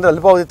ಬರುತ್ತೆ. ಅಂದರೆ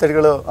ಅಲ್ಪಾವಧಿ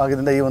ತಳಿಗಳು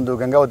ಆಗಿದ್ದರಿಂದ ಈ ಒಂದು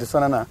ಗಂಗಾವತಿ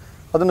ಸೋನಾನ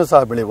ಅದನ್ನು ಸಹ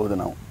ಬೆಳೆಯಬಹುದು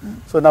ನಾವು.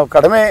 ಸೊ ನಾವು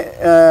ಕಡಿಮೆ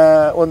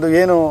ಒಂದು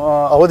ಏನು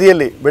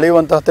ಅವಧಿಯಲ್ಲಿ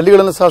ಬೆಳೆಯುವಂತಹ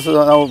ತಳಿಗಳನ್ನು ಸಹ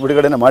ನಾವು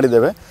ಬಿಡುಗಡೆನ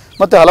ಮಾಡಿದ್ದೇವೆ.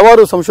 ಮತ್ತು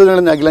ಹಲವಾರು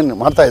ಸಂಶೋಧನೆಗಳನ್ನು ಆಗಲೇ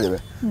ಮಾಡ್ತಾ ಇದ್ದೇವೆ.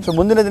 ಸೊ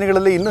ಮುಂದಿನ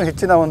ದಿನಗಳಲ್ಲಿ ಇನ್ನೂ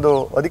ಹೆಚ್ಚಿನ ಒಂದು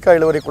ಅಧಿಕ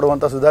ಇಳುವರಿ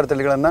ಕೊಡುವಂಥ ಸುಧಾರಿತ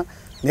ತಳಿಗಳನ್ನು,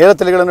 ನೇರ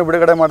ತಳಿಗಳನ್ನು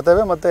ಬಿಡುಗಡೆ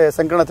ಮಾಡ್ತೇವೆ. ಮತ್ತು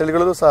ಸಂಕರಣ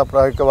ತಳಿಗಳಲ್ಲೂ ಸಹ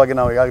ಪ್ರಾಯೋಗಿಕವಾಗಿ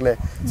ನಾವು ಈಗಾಗಲೇ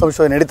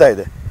ಸಂಶೋಧನೆ ನಡೀತಾ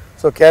ಇದೆ.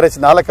 ಸೊ KRH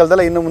 4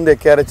 ಅಲ್ಲದಲ್ಲ ಇನ್ನು ಮುಂದೆ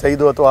KRH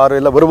 5 ಅಥವಾ 6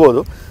 ಎಲ್ಲ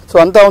ಬರ್ಬೋದು. ಸೊ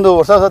ಅಂತ ಒಂದು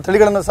ಹೊಸ ಹೊಸ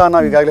ತಳಿಗಳನ್ನು ಸಹ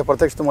ನಾವು ಈಗಾಗಲೇ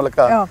ಪ್ರತ್ಯಕ್ಷದ ಮೂಲಕ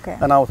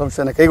ನಾವು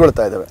ಸಂಶೋಧನೆ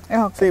ಕೈಗೊಳ್ತಾ ಇದ್ದೇವೆ.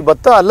 ಸೊ ಈ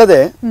ಭತ್ತ ಅಲ್ಲದೆ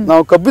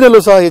ನಾವು ಕಬ್ಬಿನಲ್ಲೂ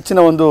ಸಹ ಹೆಚ್ಚಿನ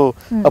ಒಂದು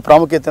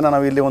ಪ್ರಾಮುಖ್ಯತೆಯನ್ನು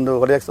ನಾವು ಇಲ್ಲಿ ಒಂದು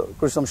ವಲಯ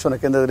ಕೃಷಿ ಸಂಶೋಧನಾ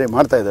ಕೇಂದ್ರದಲ್ಲಿ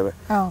ಮಾಡ್ತಾ ಇದ್ದೇವೆ.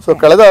 ಸೊ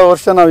ಕಳೆದ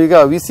ವರ್ಷ ನಾವು ಈಗ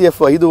VCF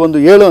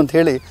 517 ಅಂತ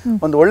ಹೇಳಿ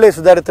ಒಂದು ಒಳ್ಳೆಯ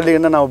ಸುಧಾರಿತ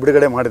ತಳಿಯನ್ನು ನಾವು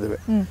ಬಿಡುಗಡೆ ಮಾಡಿದ್ದೇವೆ.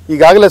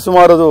 ಈಗಾಗಲೇ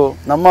ಸುಮಾರು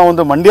ನಮ್ಮ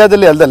ಒಂದು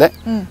ಮಂಡ್ಯದಲ್ಲಿ ಅಲ್ಲದೆ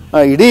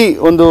ಇಡೀ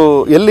ಒಂದು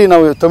ಎಲ್ಲಿ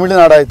ನಾವು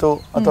ತಮಿಳುನಾಡಾಯ್ತು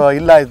ಅಥವಾ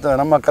ಇಲ್ಲ ಆಯ್ತು,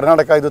 ನಮ್ಮ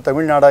ಕರ್ನಾಟಕ ಆಯ್ತು,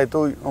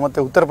 ತಮಿಳುನಾಡಾಯ್ತು, ಮತ್ತೆ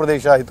ಉತ್ತರ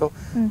ಪ್ರದೇಶ ಆಯ್ತು,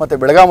 ಮತ್ತೆ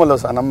ಬೆಳಗಾಮಲ್ಲೂ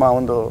ಸಹ ನಮ್ಮ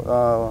ಒಂದು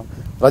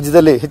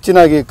ರಾಜ್ಯದಲ್ಲಿ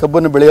ಹೆಚ್ಚಿನಾಗಿ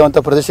ಕಬ್ಬನ್ನು ಬೆಳೆಯುವಂತ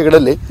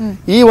ಪ್ರದೇಶಗಳಲ್ಲಿ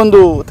ಈ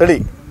ಒಂದು ತಳಿ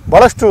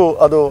ಬಹಳಷ್ಟು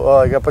ಅದು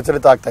ಈಗ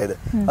ಪ್ರಚಲಿತ ಆಗ್ತಾ ಇದೆ.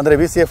 ಅಂದ್ರೆ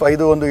VCF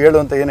 517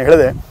 ಅಂತ ಏನು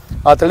ಹೇಳಿದೆ,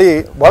 ಆ ತಳಿ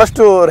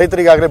ಬಹಳಷ್ಟು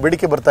ರೈತರಿಗೆ ಆಗಲೇ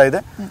ಬೇಡಿಕೆ ಬರ್ತಾ ಇದೆ.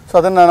 ಸೊ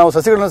ಅದನ್ನ ನಾವು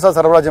ಸಸಿಗಳನ್ನು ಸಹ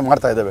ಸರಬರಾಜು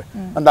ಮಾಡ್ತಾ ಇದ್ದೇವೆ.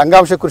 ಒಂದು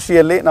ಅಂಗಾಂಶ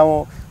ಕೃಷಿಯಲ್ಲಿ ನಾವು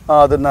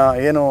ಅದನ್ನ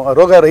ಏನು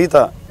ರೋಗ ರಹಿತ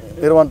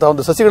ಇರುವಂತಹ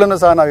ಒಂದು ಸಸಿಗಳನ್ನು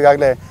ಸಹ ನಾವು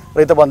ಈಗಾಗಲೇ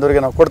ರೈತ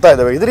ಬಾಂಧವರಿಗೆ ನಾವು ಕೊಡ್ತಾ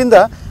ಇದ್ದೇವೆ. ಇದರಿಂದ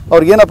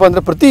ಅವ್ರಿಗೆ ಏನಪ್ಪಾ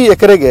ಅಂದ್ರೆ ಪ್ರತಿ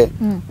ಎಕರೆಗೆ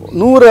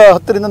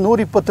 110 ರಿಂದ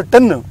 120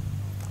 ಟನ್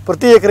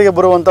ಪ್ರತಿ ಎಕರೆಗೆ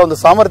ಬರುವಂತ ಒಂದು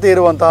ಸಾಮರ್ಥ್ಯ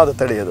ಇರುವಂತಹ ಅದು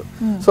ತಳಿ ಅದು.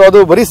 ಸೊ ಅದು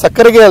ಬರೀ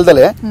ಸಕ್ಕರೆಗೆ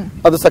ಅಲ್ದಲೆ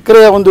ಅದು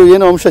ಸಕ್ಕರೆಯ ಒಂದು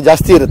ಏನು ಅಂಶ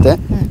ಜಾಸ್ತಿ ಇರುತ್ತೆ.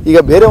 ಈಗ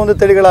ಬೇರೆ ಒಂದು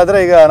ತಳಿಗಳಾದ್ರೆ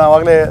ಈಗ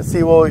ನಾವಾಗಲೇ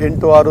CO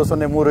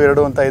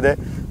 8603 ಅಂತ ಇದೆ,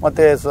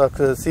 ಮತ್ತೆ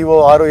CO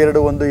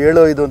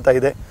 6217 ಅಂತ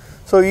ಇದೆ.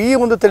 ಸೊ ಈ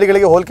ಒಂದು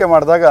ತಳಿಗಳಿಗೆ ಹೋಲಿಕೆ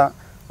ಮಾಡಿದಾಗ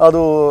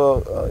ಅದು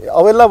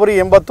ಅವೆಲ್ಲ ಬರೀ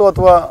 80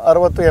 ಅಥವಾ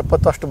 60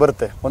 70 ಅಷ್ಟು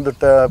ಬರುತ್ತೆ, ಒಂದು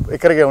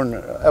ಎಕರೆಗೆ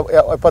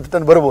 70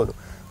 ಟನ್ ಬರ್ಬೋದು.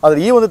 ಆದರೆ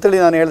ಈ ಒಂದು ತಳಿ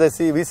ನಾನು ಹೇಳಿದೆ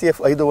VCF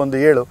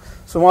 517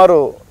 ಸುಮಾರು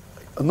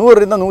 100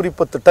 ರಿಂದ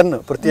 120 ಟನ್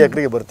ಪ್ರತಿ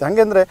ಎಕರೆಗೆ ಬರುತ್ತೆ.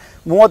 ಹಾಗೆಂದ್ರೆ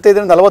 35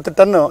 ರಿಂದ 40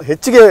 ಟನ್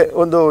ಹೆಚ್ಚಿಗೆ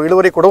ಒಂದು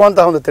ಇಳುವರಿ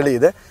ಕೊಡುವಂತಹ ಒಂದು ತಳಿ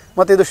ಇದೆ.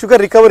 ಮತ್ತೆ ಇದು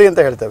ಶುಗರ್ ರಿಕವರಿ ಅಂತ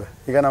ಹೇಳ್ತೇವೆ.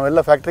 ಈಗ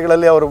ನಾವೆಲ್ಲ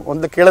ಫ್ಯಾಕ್ಟರಿಗಳಲ್ಲಿ ಅವರು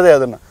ಒಂದು ಕೇಳದೆ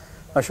ಅದನ್ನ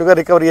ಶುಗರ್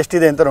ರಿಕವರಿ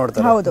ಎಷ್ಟಿದೆ ಅಂತ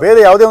ನೋಡ್ತಾರೆ. ಬೇರೆ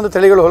ಯಾವುದೇ ಒಂದು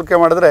ತಳಿಗಳು ಹೋಲಿಕೆ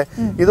ಮಾಡಿದ್ರೆ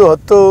ಇದು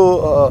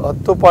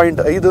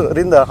 10.5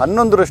 ರಿಂದ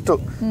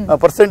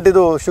 11%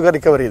 ಇದು ಶುಗರ್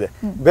ರಿಕವರಿ ಇದೆ.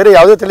 ಬೇರೆ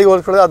ಯಾವುದೇ ತಳಿಗೆ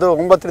ಹೋಲಿಸಿದ್ರೆ ಅದು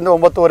 9 ರಿಂದ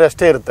 9.5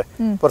 ಅಷ್ಟೇ ಇರುತ್ತೆ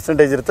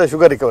ಪರ್ಸೆಂಟೇಜ್ ಇರುತ್ತೆ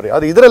ಶುಗರ್ ರಿಕವರಿ.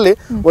 ಅದು ಇದರಲ್ಲಿ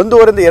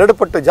 1.5 ರಿಂದ 2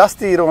 ಪಟ್ಟು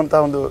ಜಾಸ್ತಿ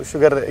ಇರುವಂತಹ ಒಂದು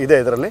ಶುಗರ್ ಇದೆ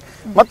ಇದರಲ್ಲಿ.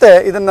 ಮತ್ತೆ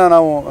ಇದನ್ನ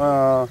ನಾವು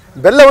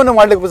ಬೆಲ್ಲವನ್ನು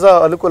ಮಾಡ್ಲಿಕ್ಕೂ ಸಹ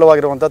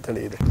ಅನುಕೂಲವಾಗಿರುವಂತಹ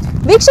ತಳಿ ಇದೆ.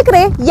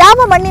 ವೀಕ್ಷಕರೇ, ಯಾವ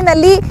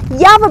ಮಣ್ಣಿನಲ್ಲಿ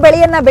ಯಾವ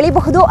ಬೆಳೆಯನ್ನ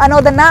ಬೆಳೆಯಬಹುದು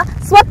ಅನ್ನೋದನ್ನ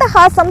ಸ್ವತಃ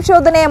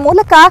ಸಂಶೋಧನೆಯ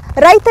ಮೂಲಕ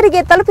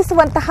ರೈತರಿಗೆ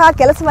ತಲುಪಿಸುವಂತಹ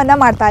ಕೆಲಸವನ್ನ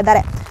ಮಾಡ್ತಾ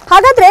ಇದ್ದಾರೆ.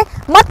 ಹಾಗಾದ್ರೆ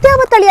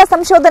ಮತ್ಯಾವ ತಳಿಯ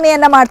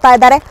ಸಂಶೋಧನೆಯನ್ನ ಮಾಡ್ತಾ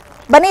ಇದ್ದಾರೆ?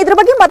 ಬನ್ನಿ ಇದ್ರ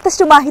ಬಗ್ಗೆ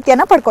ಮತ್ತಷ್ಟು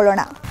ಮಾಹಿತಿಯನ್ನ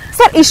ಪಡ್ಕೊಳ್ಳೋಣ.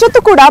 ಸರ್, ಇಷ್ಟೊತ್ತು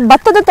ಕೂಡ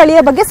ಭತ್ತದ ತಳಿಯ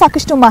ಬಗ್ಗೆ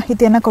ಸಾಕಷ್ಟು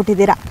ಮಾಹಿತಿಯನ್ನ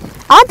ಕೊಟ್ಟಿದ್ದೀರಾ.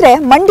 ಆದ್ರೆ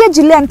ಮಂಡ್ಯ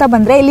ಜಿಲ್ಲೆ ಅಂತ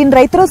ಬಂದ್ರೆ ಇಲ್ಲಿನ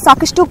ರೈತರು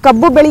ಸಾಕಷ್ಟು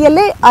ಕಬ್ಬು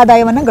ಬೆಳೆಯಲ್ಲೇ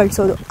ಆದಾಯವನ್ನ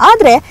ಗಳಿಸೋದು.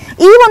 ಆದ್ರೆ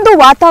ಈ ಒಂದು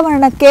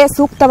ವಾತಾವರಣಕ್ಕೆ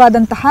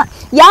ಸೂಕ್ತವಾದಂತಹ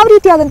ಯಾವ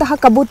ರೀತಿಯಾದಂತಹ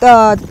ಕಬ್ಬು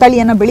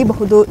ತಳಿಯನ್ನ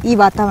ಬೆಳಿಬಹುದು ಈ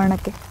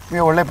ವಾತಾವರಣಕ್ಕೆ?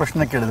 ಒಳ್ಳೆ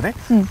ಪ್ರಶ್ನೆ ಕೇಳಿದ್ರಿ.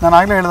 ನಾನು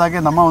ಆಗ್ಲೇ ಹೇಳಿದಾಗೆ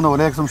ನಮ್ಮ ಒಂದು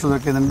ವಲಯ ಸಂಶೋಧನಾ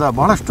ಕೇಂದ್ರದಿಂದ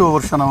ಬಹಳಷ್ಟು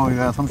ವರ್ಷ ನಾವು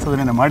ಈಗ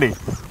ಸಂಶೋಧನೆ ಮಾಡಿ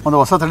ಒಂದು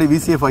ಹೊಸ ತಳಿ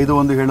VCF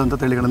 517 ಅಂತ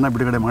ತಳಿಗಳನ್ನ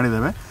ಬಿಡುಗಡೆ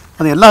ಮಾಡಿದ್ದೇವೆ.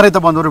 ಅದು ಎಲ್ಲ ರೈತ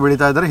ಬಾಂಧವರು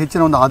ಬೆಳೀತಾ ಇದ್ದಾರೆ,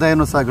 ಹೆಚ್ಚಿನ ಒಂದು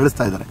ಆದಾಯವನ್ನು ಸಹ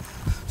ಗಳಿಸ್ತಾ ಇದ್ದಾರೆ.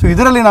 ಸೊ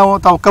ಇದರಲ್ಲಿ ನಾವು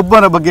ತಾವು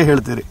ಕಬ್ಬನ ಬಗ್ಗೆ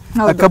ಹೇಳ್ತೀರಿ.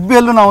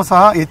 ಕಬ್ಬಿಯಲ್ಲೂ ನಾವು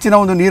ಸಹ ಹೆಚ್ಚಿನ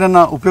ಒಂದು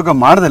ನೀರನ್ನ ಉಪಯೋಗ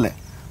ಮಾಡದಲೆ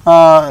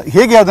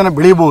ಹೇಗೆ ಅದನ್ನು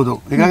ಬೆಳೆಯಬಹುದು.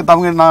 ಈಗ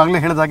ತಮಗೆ ನಾವಾಗಲೇ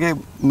ಹೇಳಿದಾಗೆ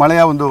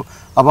ಮಳೆಯ ಒಂದು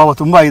ಅಭಾವ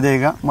ತುಂಬಾ ಇದೆ.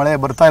 ಈಗ ಮಳೆ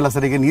ಬರ್ತಾ ಇಲ್ಲ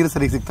ಸರಿಗೆ, ನೀರು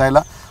ಸರಿಗೆ ಸಿಗ್ತಾ ಇಲ್ಲ.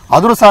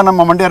 ಆದರೂ ಸಹ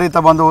ನಮ್ಮ ಮಂಡ್ಯ ರೈತ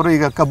ಬಾಂಧವರು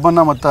ಈಗ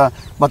ಕಬ್ಬನ್ನು ಮತ್ತು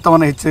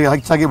ಭತ್ತವನ್ನು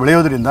ಹೆಚ್ಚಾಗಿ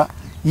ಬೆಳೆಯೋದ್ರಿಂದ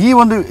ಈ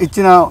ಒಂದು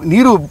ಹೆಚ್ಚಿನ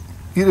ನೀರು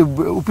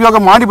ಉಪಯೋಗ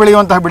ಮಾಡಿ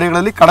ಬೆಳೆಯುವಂತಹ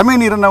ಬೆಳೆಗಳಲ್ಲಿ ಕಡಿಮೆ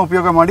ನೀರನ್ನು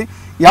ಉಪಯೋಗ ಮಾಡಿ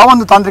ಯಾವ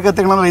ಒಂದು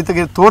ತಾಂತ್ರಿಕತೆಗಳನ್ನು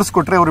ರೈತರಿಗೆ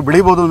ತೋರಿಸ್ಕೊಟ್ರೆ ಅವರು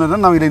ಬೆಳೆಯಬಹುದು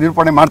ಅನ್ನೋದನ್ನು ನಾವು ಇಲ್ಲಿ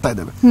ನಿರೂಪಣೆ ಮಾಡ್ತಾ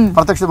ಇದ್ದೇವೆ,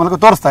 ಪ್ರತ್ಯಕ್ಷ ಮೂಲಕ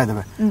ತೋರಿಸ್ತಾ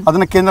ಇದ್ದೇವೆ.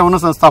 ಅದನ್ನ ಕೇಂದ್ರವನ್ನು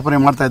ಸ್ಥಾಪನೆ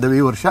ಮಾಡ್ತಾ ಇದ್ದೇವೆ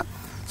ಈ ವರ್ಷ.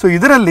 ಸೊ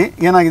ಇದರಲ್ಲಿ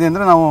ಏನಾಗಿದೆ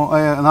ಅಂದ್ರೆ ನಾವು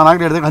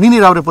ನಾನಾಗಲೇ ಹೇಳಿದಾಗ ಹನಿ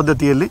ನೀರಾವರಿ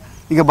ಪದ್ಧತಿಯಲ್ಲಿ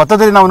ಈಗ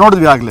ಭತ್ತದಲ್ಲಿ ನಾವು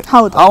ನೋಡಿದ್ವಿ ಆಗ್ಲೇ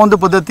ಆ ಒಂದು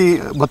ಪದ್ಧತಿ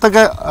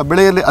ಭತ್ತಕ್ಕೆ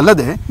ಬೆಳೆಯಲ್ಲಿ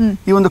ಅಲ್ಲದೆ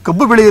ಈ ಒಂದು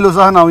ಕಬ್ಬು ಬೆಳೆಯಲು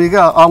ಸಹ ನಾವು ಈಗ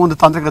ಆ ಒಂದು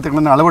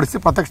ತಾಂತ್ರಿಕತೆಗಳನ್ನು ಅಳವಡಿಸಿ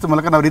ಪ್ರತ್ಯಕ್ಷ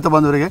ಮೂಲಕ ನಾವು ರೈತ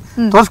ಬಾಂಧವರಿಗೆ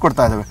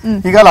ತೋರಿಸ್ಕೊಡ್ತಾ ಇದ್ದೇವೆ.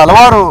 ಈಗ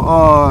ಹಲವಾರು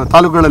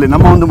ತಾಲೂಕುಗಳಲ್ಲಿ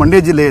ನಮ್ಮ ಒಂದು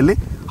ಮಂಡ್ಯ ಜಿಲ್ಲೆಯಲ್ಲಿ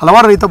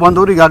ಹಲವಾರು ರೈತ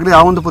ಬಾಂಧವರು ಈಗಾಗಲೇ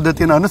ಆ ಒಂದು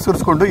ಪದ್ಧತಿಯನ್ನು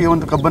ಅನುಸರಿಸಿಕೊಂಡು ಈ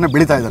ಒಂದು ಕಬ್ಬನ್ನು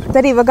ಬೆಳೀತಾ ಇದ್ದಾರೆ.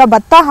 ಸರಿ, ಇವಾಗ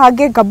ಭತ್ತ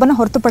ಹಾಗೆ ಕಬ್ಬನ್ನು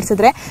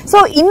ಹೊರತುಪಡಿಸಿದ್ರೆ ಸೊ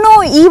ಇನ್ನು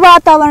ಈ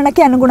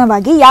ವಾತಾವರಣಕ್ಕೆ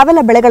ಅನುಗುಣವಾಗಿ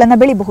ಯಾವೆಲ್ಲ ಬೆಳೆಗಳನ್ನ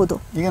ಬೆಳಿಬಹುದು?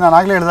 ಈಗ ನಾನು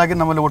ಆಗ್ಲೇ ಹೇಳಿದಾಗೆ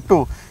ನಮ್ಮಲ್ಲಿ ಒಟ್ಟು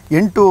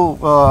 8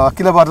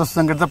 ಅಖಿಲ ಭಾರತ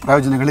ಸಂಘಟಿತ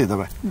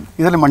ಪ್ರಯೋಜನಗಳಿದ್ದಾವೆ.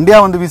 ಇದರಲ್ಲಿ ಮಂಡ್ಯ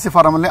ಒಂದು VC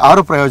ಫಾರಂ ಅಲ್ಲಿ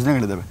 6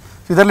 ಪ್ರಯೋಜನಗಳಿದ್ದಾವೆ.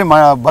 ಇದರಲ್ಲಿ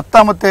ಭತ್ತ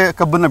ಮತ್ತೆ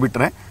ಕಬ್ಬನ್ನು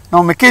ಬಿಟ್ಟರೆ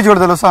ನಾವು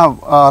ಮೆಕ್ಕೆಜೋಳದಲ್ಲೂ ಸಹ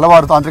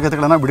ಹಲವಾರು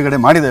ತಾಂತ್ರಿಕತೆಗಳನ್ನು ಬಿಡುಗಡೆ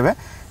ಮಾಡಿದ್ದೇವೆ.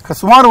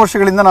 ಸುಮಾರು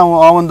ವರ್ಷಗಳಿಂದ ನಾವು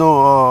ಆ ಒಂದು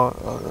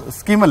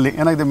ಸ್ಕೀಮಲ್ಲಿ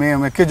ಏನಾಗಿದೆ,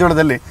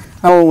 ಮೆಕ್ಕೆಜೋಳದಲ್ಲಿ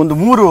ನಾವು ಒಂದು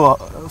 3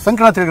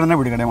 ಸಂಕಲನ ತಳಿಗಳನ್ನು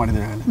ಬಿಡುಗಡೆ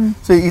ಮಾಡಿದ್ದೇವೆ.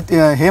 ಸೊ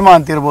ಹೇಮ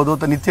ಅಂತ ಇರ್ಬೋದು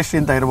ಅಥವಾ ನಿತ್ಯಶ್ರೀ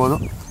ಅಂತ ಇರ್ಬೋದು.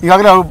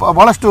 ಈಗಾಗಲೇ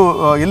ಬಹಳಷ್ಟು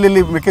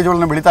ಎಲ್ಲೆಲ್ಲಿ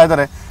ಮೆಕ್ಕೆಜೋಳನ ಬೆಳೀತಾ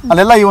ಇದ್ದಾರೆ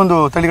ಅಲ್ಲೆಲ್ಲ ಈ ಒಂದು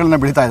ತಳಿಗಳನ್ನ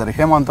ಬೆಳೀತಾ ಇದ್ದಾರೆ.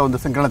 ಹೇಮ ಅಂತ ಒಂದು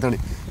ಸಂಕಲನ ತಳಿ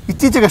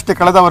ಇತ್ತೀಚೆಗಷ್ಟೇ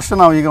ಕಳೆದ ವರ್ಷ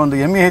ನಾವು ಈಗ ಒಂದು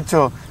MEH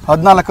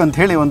 14 ಅಂತ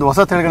ಹೇಳಿ ಒಂದು ಹೊಸ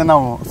ತಳಿಗಳನ್ನ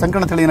ನಾವು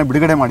ಸಂಕಲನ ತಳಿಯನ್ನು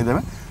ಬಿಡುಗಡೆ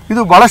ಮಾಡಿದ್ದೇವೆ.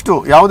 ಇದು ಬಹಳಷ್ಟು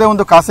ಯಾವುದೇ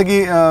ಒಂದು ಖಾಸಗಿ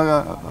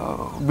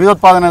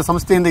ಬೀಜೋತ್ಪಾದನಾ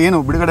ಸಂಸ್ಥೆಯಿಂದ ಏನು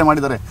ಬಿಡುಗಡೆ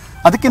ಮಾಡಿದ್ದಾರೆ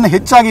ಅದಕ್ಕಿಂತ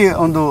ಹೆಚ್ಚಾಗಿ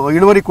ಒಂದು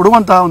ಇಳುವರಿ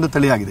ಕೊಡುವಂತಹ ಒಂದು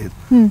ತಳಿಯಾಗಿದೆ ಇದು.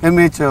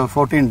 MEH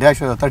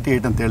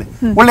 14-38 ಅಂತ ಹೇಳಿ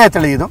ಒಳ್ಳೆಯ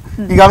ತಳಿ ಇದು.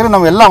 ಈಗಾಗಲೇ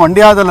ನಾವು ಎಲ್ಲ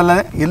ಮಂಡ್ಯದಲ್ಲ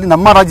ಎಲ್ಲಿ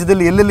ನಮ್ಮ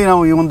ರಾಜ್ಯದಲ್ಲಿ ಎಲ್ಲೆಲ್ಲಿ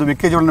ನಾವು ಈ ಒಂದು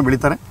ಮೆಕ್ಕೆಜೋಳನ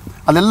ಬೆಳೀತಾರೆ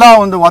ಅಲ್ಲೆಲ್ಲ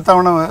ಒಂದು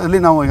ವಾತಾವರಣದಲ್ಲಿ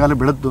ನಾವು ಈಗಾಗಲೇ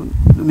ಬೆಳೆದು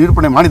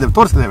ನಿರೂಪಣೆ ಮಾಡಿದ್ದೇವೆ,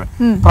 ತೋರಿಸಿದ್ದೇವೆ,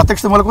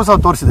 ಪ್ರತ್ಯಕ್ಷ ಮೂಲಕವೂ ಸಹ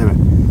ತೋರಿಸಿದ್ದೇವೆ.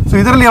 ಸೊ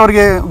ಇದರಲ್ಲಿ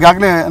ಅವರಿಗೆ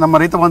ಈಗಾಗಲೇ ನಮ್ಮ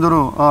ರೈತ ಬಾಂಧವರು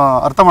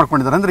ಅರ್ಥ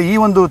ಮಾಡ್ಕೊಂಡಿದ್ದಾರೆ. ಅಂದ್ರೆ ಈ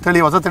ಒಂದು ತಳಿ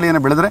ಹೊಸ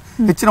ತಳಿಯನ್ನು ಬೆಳೆದ್ರೆ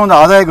ಹೆಚ್ಚಿನ ಒಂದು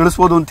ಆದಾಯ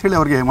ಗಳಿಸಬಹುದು ಅಂತ ಹೇಳಿ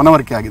ಅವರಿಗೆ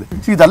ಮನವರಿಕೆ ಆಗಿದೆ.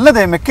 ಸೊ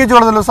ಇದಲ್ಲದೆ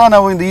ಮೆಕ್ಕೆಜೋಳದಲ್ಲೂ ಸಹ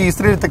ನಾವು ಈ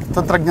ಇಸ್ರೇಲ್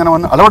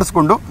ತಂತ್ರಜ್ಞಾನವನ್ನು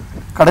ಅಳವಡಿಸಿಕೊಂಡು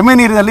ಕಡಿಮೆ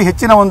ನೀರಿನಲ್ಲಿ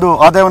ಹೆಚ್ಚಿನ ಒಂದು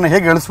ಆದಾಯವನ್ನು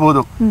ಹೇಗೆ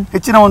ಗಳಿಸಬಹುದು,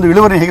 ಹೆಚ್ಚಿನ ಒಂದು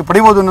ಇಳುವರಿ ಹೇಗೆ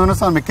ಪಡೆಯಬಹುದು ಅನ್ನೋದನ್ನು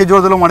ಸಹ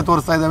ಮೆಕ್ಕೆಜೋಳದಲ್ಲೂ ಮಾಡಿ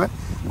ತೋರಿಸ್ತಾ ಇದ್ದೇವೆ,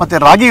 ಮತ್ತೆ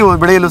ರಾಗಿ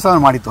ಬೆಳೆಯಲು ಸಹ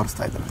ಮಾಡಿ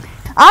ತೋರಿಸ್ತಾ ಇದ್ದೇವೆ.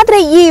 ಆದ್ರೆ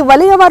ಈ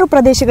ವಲಯವಾರು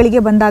ಪ್ರದೇಶಗಳಿಗೆ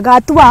ಬಂದಾಗ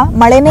ಅಥವಾ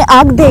ಮಳೆನೇ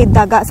ಆಗದೆ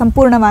ಇದ್ದಾಗ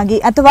ಸಂಪೂರ್ಣವಾಗಿ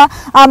ಅಥವಾ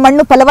ಆ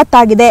ಮಣ್ಣು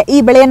ಫಲವತ್ತಾಗಿದೆ ಈ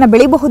ಬೆಳೆಯನ್ನ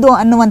ಬೆಳಿಬಹುದು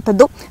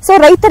ಅನ್ನುವಂಥದ್ದು ಸೊ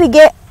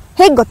ರೈತರಿಗೆ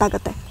ಹೇಗೆ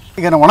ಗೊತ್ತಾಗುತ್ತೆ?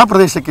 ಈಗ ನಾವು ಒಣ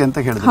ಪ್ರದೇಶಕ್ಕೆ ಅಂತ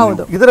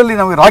ಹೇಳಿದ್ರೆ ಇದರಲ್ಲಿ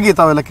ನಾವು ರಾಗಿ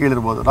ತಾವೆಲ್ಲ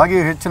ಕೇಳಿರ್ಬೋದು. ರಾಗಿ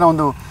ಹೆಚ್ಚಿನ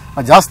ಒಂದು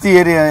ಜಾಸ್ತಿ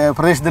ಏರಿಯಾ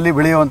ಪ್ರದೇಶದಲ್ಲಿ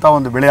ಬೆಳೆಯುವಂತಹ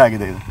ಒಂದು ಬೆಳೆ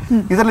ಆಗಿದೆ ಇದು.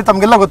 ಇದರಲ್ಲಿ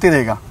ತಮಗೆಲ್ಲ ಗೊತ್ತಿದೆ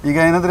ಈಗ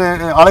ಏನಂದ್ರೆ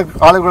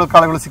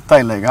ಕಾಳುಗಳು ಸಿಗ್ತಾ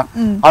ಇಲ್ಲ. ಈಗ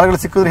ಆಳುಗಳು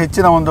ಸಿಕ್ಕಿದ್ರೆ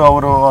ಹೆಚ್ಚಿನ ಒಂದು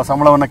ಅವರು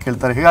ಸಂಬಳವನ್ನ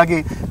ಕೇಳ್ತಾರೆ. ಹೀಗಾಗಿ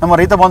ನಮ್ಮ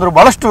ರೈತ ಬಾಂಧವರು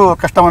ಬಹಳಷ್ಟು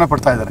ಕಷ್ಟವನ್ನ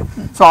ಪಡ್ತಾ ಇದ್ದಾರೆ.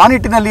 ಸೊ ಆ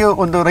ನಿಟ್ಟಿನಲ್ಲಿ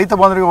ಒಂದು ರೈತ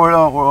ಬಾಂಧವರಿಗೆ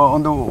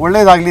ಒಂದು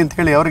ಒಳ್ಳೇದಾಗ್ಲಿ ಅಂತ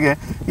ಹೇಳಿ ಅವರಿಗೆ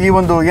ಈ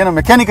ಒಂದು ಏನು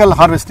ಮೆಕ್ಯಾನಿಕಲ್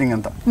ಹಾರ್ವೆಸ್ಟಿಂಗ್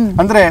ಅಂತ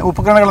ಅಂದ್ರೆ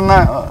ಉಪಕರಣಗಳನ್ನ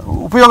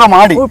ಉಪಯೋಗ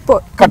ಮಾಡಿ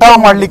ಕಟಾವು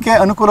ಮಾಡಲಿಕ್ಕೆ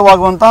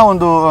ಅನುಕೂಲವಾಗುವಂತಹ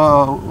ಒಂದು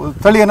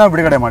ತಳಿಯನ್ನ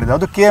ಬಿಡುಗಡೆ ಮಾಡಿದೆ.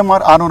 ಅದು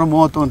KMR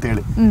 630 ಅಂತ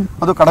ಹೇಳಿ.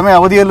 ಅದು ಕಡಿಮೆ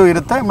ಅವಧಿಯಲ್ಲೂ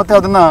ಇರುತ್ತೆ, ಮತ್ತೆ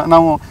ಅದನ್ನ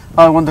ನಾವು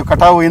ಒಂದು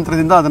ಕಟಾವು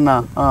ಯಂತ್ರದಿಂದ ಅದನ್ನ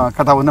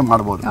ಕಟಾವನ್ನ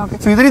ಮಾಡಬಹುದು.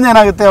 ಸೊ ಇದರಿಂದ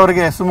ಏನಾಗುತ್ತೆ,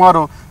 ಅವರಿಗೆ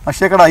ಸುಮಾರು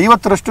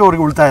 50%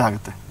 ಅವರಿಗೆ ಉಳಿತಾಯ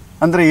ಆಗುತ್ತೆ.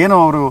 ಅಂದ್ರೆ ಏನು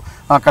ಅವರು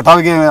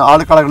ಕಟಾವಿಗೆ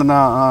ಆಳುಕಾಳುಗಳನ್ನ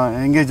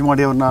ಎಂಗೇಜ್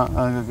ಮಾಡಿ ಅವ್ರನ್ನ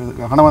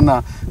ಹಣವನ್ನ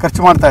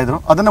ಖರ್ಚು ಮಾಡ್ತಾ ಇದ್ರು,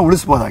 ಅದನ್ನ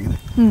ಉಳಿಸಬಹುದಾಗಿದೆ.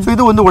 ಸೊ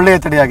ಇದು ಒಂದು ಒಳ್ಳೆಯ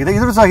ತಳಿಯಾಗಿದೆ.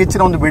 ಇದ್ರೂ ಸಹ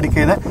ಹೆಚ್ಚಿನ ಒಂದು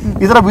ಬೇಡಿಕೆ ಇದೆ.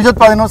 ಇದರ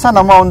ಬೀಜೋತ್ಪಾದನೆ ಸಹ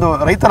ನಮ್ಮ ಒಂದು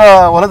ರೈತರ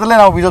ಹೊಲದಲ್ಲೇ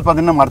ನಾವು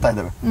ಬೀಜೋತ್ಪಾದನೆ ಮಾಡ್ತಾ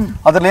ಇದ್ದೇವೆ.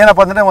 ಅದ್ರಲ್ಲಿ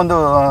ಏನಪ್ಪಾ ಅಂದ್ರೆ ಒಂದು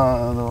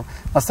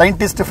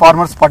ಸೈಂಟಿಸ್ಟ್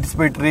ಫಾರ್ಮರ್ಸ್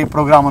ಪಾರ್ಟಿಸಿಪೇಟರಿ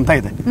ಪ್ರೋಗ್ರಾಮ್ ಅಂತ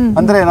ಇದೆ.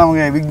 ಅಂದ್ರೆ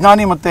ನಮಗೆ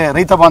ವಿಜ್ಞಾನಿ ಮತ್ತೆ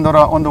ರೈತ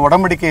ಬಾಂಧವರ ಒಂದು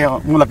ಒಡಂಬಡಿಕೆಯ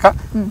ಮೂಲಕ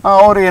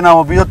ಅವರಿಗೆ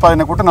ನಾವು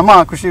ಬೀಜೋತ್ಪಾದನೆ ಕೊಟ್ಟು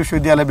ನಮ್ಮ ಕೃಷಿ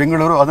ವಿಶ್ವವಿದ್ಯಾಲಯ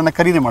ಬೆಂಗಳೂರು ಅದನ್ನ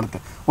ಖರೀದಿ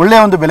ಮಾಡುತ್ತೆ.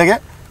 ಒಳ್ಳೆಯ ಒಂದು ಬೆಲೆಗೆ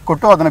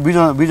ಕೊಟ್ಟು ಅದನ್ನ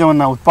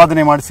ಬೀಜವನ್ನು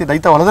ಉತ್ಪಾದನೆ ಮಾಡಿಸಿ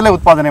ರೈತ ಹೊಲದಲ್ಲೇ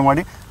ಉತ್ಪಾದನೆ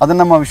ಮಾಡಿ ಅದನ್ನ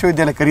ನಮ್ಮ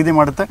ವಿಶ್ವವಿದ್ಯಾಲಯ ಖರೀದಿ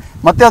ಮಾಡುತ್ತೆ.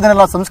 ಮತ್ತೆ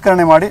ಅದನ್ನೆಲ್ಲ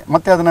ಸಂಸ್ಕರಣೆ ಮಾಡಿ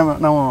ಮತ್ತೆ ಅದನ್ನ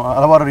ನಾವು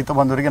ಹಲವಾರು ರೈತ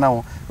ಬಾಂಧವರಿಗೆ ನಾವು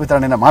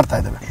ವಿತರಣೆಯನ್ನು ಮಾಡ್ತಾ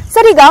ಇದ್ದೇವೆ.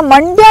 ಸರ್, ಈಗ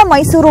ಮಂಡ್ಯ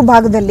ಮೈಸೂರು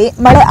ಭಾಗದಲ್ಲಿ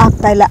ಮಳೆ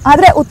ಆಗ್ತಾ ಇಲ್ಲ,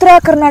 ಆದ್ರೆ ಉತ್ತರ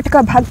ಕರ್ನಾಟಕ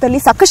ಭಾಗದಲ್ಲಿ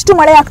ಸಾಕಷ್ಟು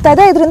ಮಳೆ ಆಗ್ತಾ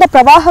ಇದೆ. ಇದರಿಂದ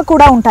ಪ್ರವಾಹ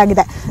ಕೂಡ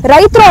ಉಂಟಾಗಿದೆ.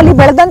 ರೈತರು ಅಲ್ಲಿ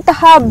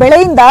ಬೆಳೆದಂತಹ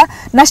ಬೆಳೆಯಿಂದ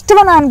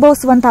ನಷ್ಟವನ್ನ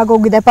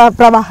ಅನುಭವಿಸುವಂತಾಗೋಗಿದೆ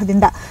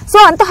ಪ್ರವಾಹದಿಂದ. ಸೊ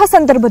ಅಂತಹ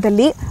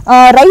ಸಂದರ್ಭದಲ್ಲಿ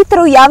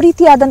ರೈತರು ಯಾವ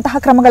ರೀತಿಯಾದಂತಹ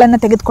ಕ್ರಮಗಳನ್ನು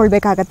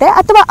ತೆಗೆದುಕೊಳ್ಬೇಕಾಗತ್ತೆ,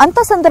 ಅಥವಾ ಅಂತ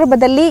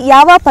ಸಂದರ್ಭದಲ್ಲಿ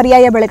ಯಾವ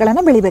ಪರ್ಯಾಯ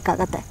ಬೆಳೆಗಳನ್ನು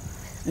ಬೆಳಿಬೇಕಾಗತ್ತೆ?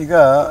 ಈಗ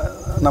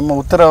ನಮ್ಮ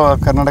ಉತ್ತರ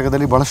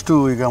ಕರ್ನಾಟಕದಲ್ಲಿ ಬಹಳಷ್ಟು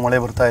ಈಗ ಮಳೆ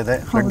ಬರ್ತಾ ಇದೆ,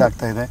 ಫ್ಲಡ್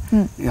ಆಗ್ತಾ ಇದೆ.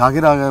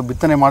 ಹಾಗೆ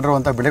ಬಿತ್ತನೆ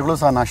ಮಾಡಿರುವಂತಹ ಬೆಳೆಗಳು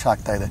ಸಹ ನಾಶ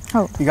ಆಗ್ತಾ ಇದೆ.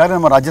 ಈಗಾಗಲೇ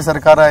ನಮ್ಮ ರಾಜ್ಯ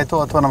ಸರ್ಕಾರ ಆಯಿತು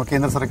ಅಥವಾ ನಮ್ಮ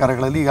ಕೇಂದ್ರ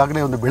ಸರ್ಕಾರಗಳಲ್ಲಿ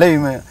ಈಗಾಗಲೇ ಒಂದು ಬೆಳೆ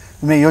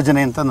ವಿಮೆ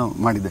ಯೋಜನೆ ಅಂತ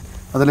ಮಾಡಿದೆ.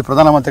 ಅದರಲ್ಲಿ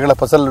ಪ್ರಧಾನಮಂತ್ರಿಗಳ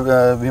ಫಸಲ್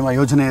ವಿಮಾ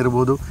ಯೋಜನೆ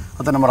ಇರಬಹುದು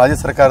ಅಥವಾ ನಮ್ಮ ರಾಜ್ಯ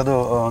ಸರ್ಕಾರದ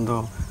ಒಂದು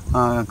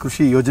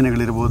ಕೃಷಿ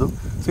ಯೋಜನೆಗಳಿರ್ಬೋದು.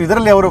 ಸೊ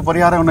ಇದರಲ್ಲಿ ಅವರು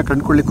ಪರಿಹಾರವನ್ನು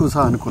ಕಂಡುಕೊಳ್ಳಿಕ್ಕೂ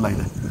ಸಹ ಅನುಕೂಲ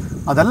ಇದೆ.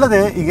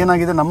 ಅದಲ್ಲದೆ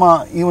ಈಗೇನಾಗಿದೆ, ನಮ್ಮ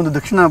ಈ ಒಂದು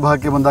ದಕ್ಷಿಣ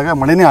ಭಾಗಕ್ಕೆ ಬಂದಾಗ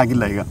ಮಳೆನೇ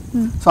ಆಗಿಲ್ಲ ಈಗ.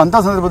 ಸೊ ಅಂಥ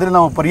ಸಂದರ್ಭದಲ್ಲಿ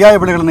ನಾವು ಪರ್ಯಾಯ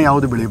ಬೆಳೆಗಳನ್ನು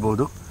ಯಾವುದು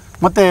ಬೆಳೆಯಬಹುದು,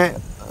 ಮತ್ತೆ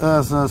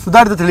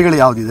ಸುಧಾರಿತ ತಳಿಗಳು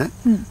ಯಾವುದಿದೆ,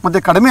 ಮತ್ತೆ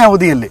ಕಡಿಮೆ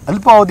ಅವಧಿಯಲ್ಲಿ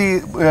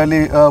ಅಲ್ಪಾವಧಿಯಲ್ಲಿ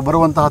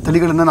ಬರುವಂತಹ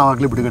ತಳಿಗಳನ್ನು ನಾವು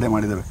ಆಗಲೇ ಬಿಡುಗಡೆ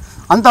ಮಾಡಿದ್ದೇವೆ.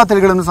 ಅಂತಹ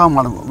ತಳಿಗಳನ್ನು ಸಹ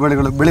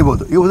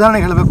ಬೆಳಿಬಹುದು. ಈ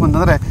ಉದಾಹರಣೆಗೆ ಹೇಳಬೇಕು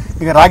ಅಂತಂದ್ರೆ,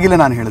 ಈಗ ರಾಗಿಲೆ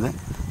ನಾನು ಹೇಳಿದೆ.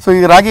 ಸೊ ಈ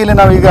ರಾಗಿಯಲ್ಲಿ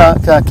ನಾವೀಗ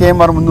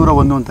KMR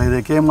 301 ಅಂತ ಇದೆ,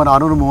 KMR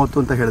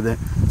 630 ಅಂತ ಹೇಳಿದೆ.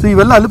 ಸೊ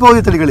ಇವೆಲ್ಲ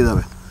ಅಲ್ಪಾವಧಿ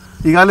ತಳಿಗಳಿದ್ದಾವೆ.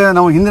 ಈಗಾಗಲೇ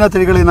ನಾವು ಹಿಂದಿನ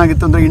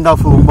ತಳಿಗಳೇನಾಗಿತ್ತು ಅಂದರೆ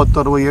ಇಂಡಾಫ್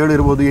 9 7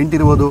 ಇರ್ಬೋದು, 8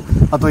 ಇರ್ಬೋದು,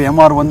 ಅಥವಾ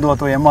MR1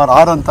 ಅಥವಾ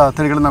MR6 ಅಂತ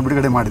ತಳಿಗಳನ್ನ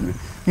ಬಿಡುಗಡೆ ಮಾಡಿದ್ವಿ.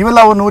 ಇವೆಲ್ಲ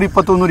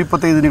 120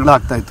 125 ದಿನಗಳು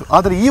ಆಗ್ತಾ ಇತ್ತು.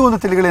 ಆದರೆ ಈ ಒಂದು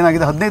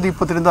ತಳಿಗಳೇನಾಗಿದೆ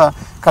 15-20ರಿಂದ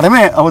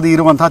ಕಡಿಮೆ ಅವಧಿ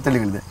ಇರುವಂತಹ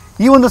ತಳಿಗಳಿದೆ.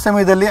 ಈ ಒಂದು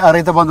ಸಮಯದಲ್ಲಿ ಆ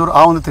ರೈತ ಬಾಂಧವರು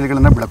ಆ ಒಂದು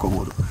ತಳಿಗಳನ್ನು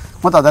ಬೆಳ್ಕೋಬಹುದು.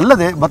 ಮತ್ತು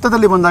ಅದಲ್ಲದೆ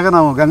ಭತ್ತದಲ್ಲಿ ಬಂದಾಗ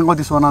ನಾವು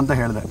ಗಂಗೋತಿ ಸೋನಾ ಅಂತ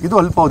ಹೇಳಿದೆ, ಇದು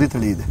ಅಲ್ಪಾವಧಿ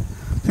ತಳಿ ಇದೆ.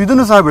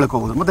 ಇದನ್ನು ಸಹ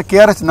ಬೆಳ್ಕೋಬಹುದು. ಮತ್ತು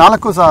KRH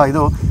 4 ಸಹ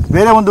ಇದು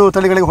ಬೇರೆ ಒಂದು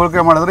ತಳಿಗಳಿಗೆ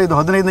ಹೋಲಿಕೆ ಮಾಡಿದ್ರೆ ಇದು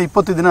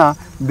 15-20 ದಿನ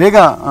ಬೇಗ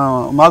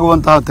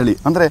ಮಾಗುವಂತಹ ತಳಿ,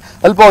 ಅಂದ್ರೆ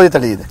ಅಲ್ಪಾವಧಿ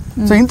ತಳಿ ಇದೆ.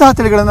 ಸೊ ಇಂತಹ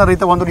ತಳಿಗಳನ್ನು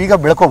ರೈತ ಬಾಂಧವರು ಈಗ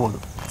ಬೆಳ್ಕೋಬಹುದು.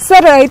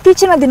 ಸರ್,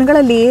 ಇತ್ತೀಚಿನ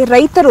ದಿನಗಳಲ್ಲಿ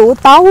ರೈತರು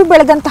ತಾವು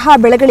ಬೆಳೆದಂತಹ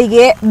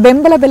ಬೆಳೆಗಳಿಗೆ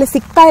ಬೆಂಬಲ ಬೆಲೆ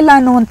ಸಿಗ್ತಾ ಇಲ್ಲ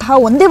ಅನ್ನುವಂತಹ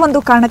ಒಂದೇ ಒಂದು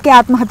ಕಾರಣಕ್ಕೆ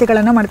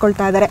ಆತ್ಮಹತ್ಯೆಗಳನ್ನು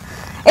ಮಾಡ್ಕೊಳ್ತಾ ಇದ್ದಾರೆ.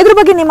 ಇದ್ರ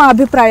ಬಗ್ಗೆ ನಿಮ್ಮ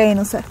ಅಭಿಪ್ರಾಯ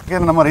ಏನು ಸರ್?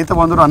 ನಮ್ಮ ರೈತ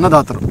ಬಾಂಧವರು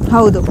ಅನ್ನದಾತರು.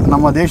 ಹೌದು,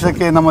 ನಮ್ಮ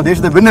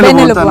ದೇಶದ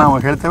ಬೆನ್ನೆಲುಬು ಅಂತ ನಾವು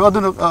ಹೇಳ್ತೇವೆ.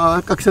 ಅದು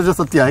ಅಕ್ಷರಶಃ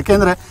ಸತ್ಯ.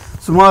 ಯಾಕೆಂದ್ರೆ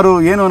ಸುಮಾರು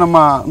ಏನು ನಮ್ಮ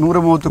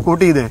 130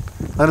 ಕೋಟಿ ಇದೆ,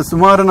 ಅದರ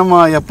ಸುಮಾರು ನಮ್ಮ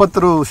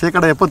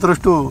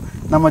 70%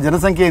 ನಮ್ಮ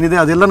ಜನಸಂಖ್ಯೆ ಏನಿದೆ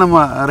ಅದೆಲ್ಲ ನಮ್ಮ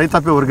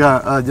ರೈತಾಪಿ ವರ್ಗ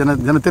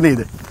ಜನತೆನೇ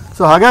ಇದೆ.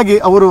 ಸೊ ಹಾಗಾಗಿ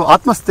ಅವರು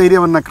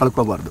ಆತ್ಮಸ್ಥೈರ್ಯವನ್ನ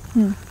ಕಳ್ಕೋಬಾರ್ದು.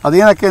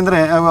 ಅದೇನಕ್ಕೆ ಅಂದ್ರೆ,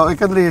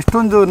 ಯಾಕಂದ್ರೆ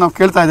ಎಷ್ಟೊಂದು ನಾವು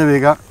ಕೇಳ್ತಾ ಇದ್ದೇವೆ.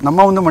 ಈಗ ನಮ್ಮ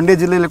ಒಂದು ಮಂಡ್ಯ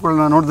ಜಿಲ್ಲೆಯಲ್ಲಿ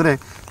ಕೂಡ ನೋಡಿದ್ರೆ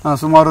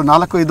ಸುಮಾರು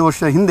 4-5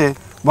 ವರ್ಷ ಹಿಂದೆ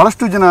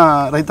ಬಹಳಷ್ಟು ಜನ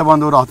ರೈತ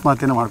ಬಾಂಧವರು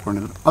ಆತ್ಮಹತ್ಯೆಯನ್ನು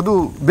ಮಾಡ್ಕೊಂಡಿದ್ರು. ಅದು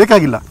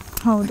ಬೇಕಾಗಿಲ್ಲ.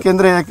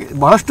 ಯಾಕೆಂದ್ರೆ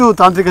ಬಹಳಷ್ಟು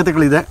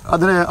ತಾಂತ್ರಿಕತೆಗಳಿದೆ,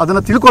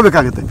 ಅದನ್ನ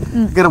ತಿಳ್ಕೋಬೇಕಾಗುತ್ತೆ.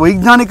 ಯಾಕಂದ್ರೆ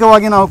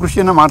ವೈಜ್ಞಾನಿಕವಾಗಿ ನಾವು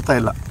ಕೃಷಿಯನ್ನ ಮಾಡ್ತಾ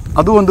ಇಲ್ಲ.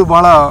 ಅದು ಒಂದು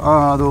ಬಹಳ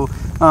ಅದು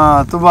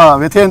ತುಂಬಾ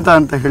ವ್ಯಥೆ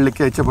ಅಂತ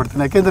ಹೇಳಲಿಕ್ಕೆ ಇಚ್ಛೆ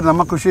ಪಡ್ತೇನೆ. ಯಾಕೆಂದ್ರೆ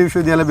ನಮ್ಮ ಕೃಷಿ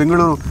ವಿಶ್ವವಿದ್ಯಾಲಯ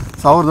ಬೆಂಗಳೂರು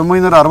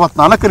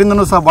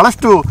 1964ರಿಂದನೂ ಸಹ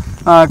ಬಹಳಷ್ಟು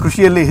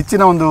ಕೃಷಿಯಲ್ಲಿ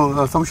ಹೆಚ್ಚಿನ ಒಂದು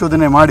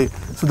ಸಂಶೋಧನೆ ಮಾಡಿ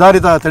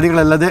ಸುಧಾರಿತ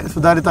ತಳಿಗಳಲ್ಲದೆ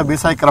ಸುಧಾರಿತ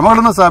ಬೇಸಾಯ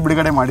ಕ್ರಮಗಳನ್ನು ಸಹ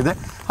ಬಿಡುಗಡೆ ಮಾಡಿದೆ.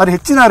 ಆದರೆ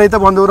ಹೆಚ್ಚಿನ ರೈತ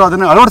ಬಾಂಧವರು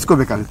ಅದನ್ನು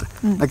ಅಳವಡಿಸ್ಕೋಬೇಕಾಗುತ್ತೆ.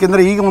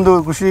 ಯಾಕೆಂದ್ರೆ ಈಗ ಒಂದು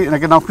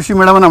ನಾವು ಕೃಷಿ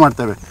ಮೇಳವನ್ನ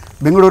ಮಾಡ್ತೇವೆ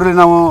ಬೆಂಗಳೂರಲ್ಲಿ.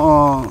 ನಾವು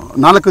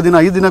 4 ದಿನ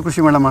 5 ದಿನ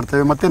ಕೃಷಿ ಮೇಳ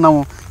ಮಾಡ್ತೇವೆ. ಮತ್ತೆ ನಾವು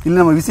ಇಲ್ಲಿ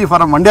ನಮ್ಮ VC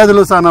ಫಾರಂ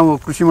ಮಂಡ್ಯದಲ್ಲೂ ಸಹ ನಾವು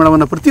ಕೃಷಿ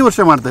ಮೇಳವನ್ನು ಪ್ರತಿ ವರ್ಷ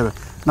ಮಾಡ್ತೇವೆ.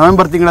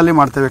 ನವೆಂಬರ್ ತಿಂಗಳಲ್ಲಿ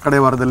ಮಾಡ್ತೇವೆ, ಕಡೆ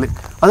ವಾರದಲ್ಲಿ.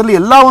 ಅದರಲ್ಲಿ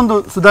ಎಲ್ಲ ಒಂದು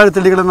ಸುಧಾರಿತ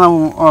ತಳಿಗಳನ್ನು ನಾವು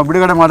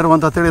ಬಿಡುಗಡೆ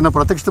ಮಾಡಿರುವಂತಹ ತಳಿಯನ್ನು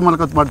ಪ್ರತ್ಯಕ್ಷ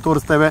ಮೂಲಕ ಮಾಡಿ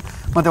ತೋರಿಸ್ತೇವೆ.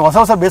 ಮತ್ತೆ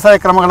ಹೊಸ ಬೇಸಾಯ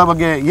ಕ್ರಮಗಳ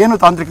ಬಗ್ಗೆ ಏನು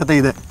ತಾಂತ್ರಿಕತೆ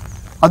ಇದೆ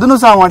ಅದನ್ನು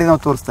ಸಹ ಮಾಡಿ ನಾವು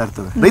ತೋರಿಸ್ತಾ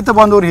ಇರ್ತೇವೆ. ರೈತ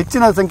ಬಾಂಧವರು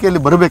ಹೆಚ್ಚಿನ ಸಂಖ್ಯೆಯಲ್ಲಿ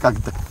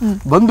ಬರಬೇಕಾಗುತ್ತೆ.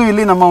 ಬಂದು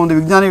ಇಲ್ಲಿ ನಮ್ಮ ಒಂದು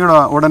ವಿಜ್ಞಾನಿಗಳ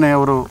ಒಡನೆ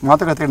ಅವರು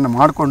ಮಾತುಕತೆಯನ್ನು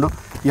ಮಾಡಿಕೊಂಡು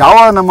ಯಾವ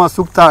ನಮ್ಮ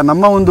ಸೂಕ್ತ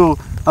ನಮ್ಮ ಒಂದು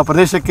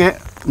ಪ್ರದೇಶಕ್ಕೆ,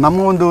 ನಮ್ಮ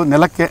ಒಂದು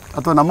ನೆಲಕ್ಕೆ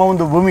ಅಥವಾ ನಮ್ಮ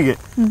ಒಂದು ಭೂಮಿಗೆ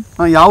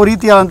ಯಾವ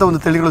ರೀತಿಯಾದಂಥ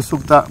ಒಂದು ತಳಿಗಳು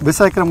ಸೂಕ್ತ,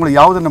 ಬೇಸಾಯ ಕ್ರಮಗಳು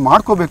ಯಾವುದನ್ನು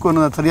ಮಾಡ್ಕೋಬೇಕು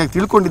ಅನ್ನೋದನ್ನು ಸರಿಯಾಗಿ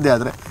ತಿಳ್ಕೊಂಡಿದ್ದೇ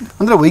ಆದರೆ,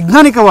 ಅಂದರೆ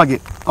ವೈಜ್ಞಾನಿಕವಾಗಿ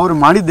ಅವರು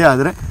ಮಾಡಿದ್ದೇ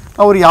ಆದರೆ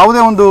ಅವರು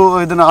ಯಾವುದೇ ಒಂದು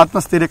ಇದನ್ನ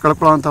ಆತ್ಮಸ್ಥೈರ್ಯ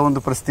ಕಳ್ಕೊಳ್ಳುವಂತ ಒಂದು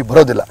ಪರಿಸ್ಥಿತಿ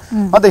ಬರೋದಿಲ್ಲ.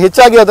 ಮತ್ತೆ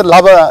ಹೆಚ್ಚಾಗಿ ಅದರ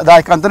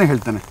ಲಾಭದಾಯಕ ಅಂತಾನೆ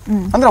ಹೇಳ್ತೇನೆ.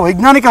 ಅಂದ್ರೆ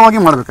ವೈಜ್ಞಾನಿಕವಾಗಿ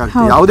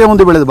ಮಾಡ್ಬೇಕಾಗುತ್ತೆ. ಯಾವುದೇ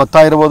ಒಂದು ಬೆಳೆ,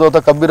 ಭತ್ತ ಇರಬಹುದು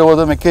ಅಥವಾ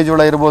ಕಬ್ಬಿರಬಹುದು,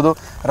 ಮೆಕ್ಕೆಜೋಳ ಇರಬಹುದು,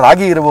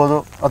 ರಾಗಿ ಇರಬಹುದು,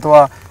 ಅಥವಾ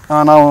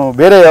ನಾವು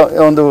ಬೇರೆ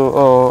ಒಂದು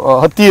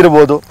ಹತ್ತಿ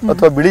ಇರಬಹುದು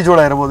ಅಥವಾ ಬಿಳಿ ಜೋಳ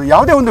ಇರಬಹುದು,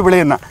 ಯಾವುದೇ ಒಂದು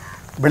ಬೆಳೆಯನ್ನ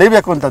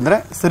ಬೆಳಿಬೇಕು ಅಂತಂದ್ರೆ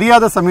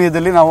ಸರಿಯಾದ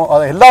ಸಮಯದಲ್ಲಿ ನಾವು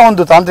ಎಲ್ಲ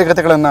ಒಂದು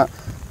ತಾಂತ್ರಿಕತೆಗಳನ್ನ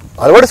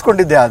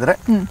ಅಳವಡಿಸಿಕೊಂಡಿದ್ದೆ ಆದ್ರೆ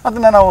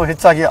ಅದನ್ನ ನಾವು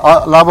ಹೆಚ್ಚಾಗಿ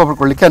ಲಾಭ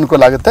ಪಡ್ಕೊಳ್ಳಿಕ್ಕೆ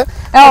ಅನುಕೂಲ ಆಗುತ್ತೆ.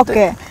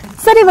 ಓಕೆ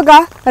ಸರ್, ಇವಾಗ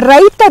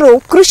ರೈತರು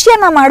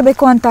ಕೃಷಿಯನ್ನ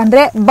ಮಾಡಬೇಕು ಅಂತ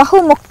ಅಂದ್ರೆ ಬಹು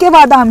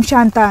ಮುಖ್ಯವಾದ ಅಂಶ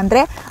ಅಂತ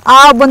ಅಂದ್ರೆ ಆ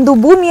ಒಂದು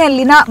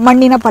ಭೂಮಿಯಲ್ಲಿನ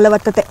ಮಣ್ಣಿನ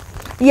ಫಲವತ್ತತೆ.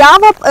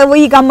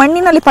 ಈಗ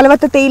ಮಣ್ಣಿನಲ್ಲಿ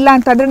ಫಲವತ್ತತೆ ಇಲ್ಲ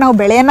ಅಂತಂದ್ರೆ ನಾವು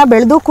ಬೆಳೆಯನ್ನ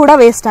ಬೆಳೆದು ಕೂಡ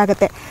ವೇಸ್ಟ್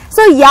ಆಗುತ್ತೆ.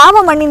 ಸೊ ಯಾವ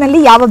ಮಣ್ಣಿನಲ್ಲಿ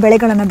ಯಾವ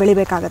ಬೆಳೆಗಳನ್ನ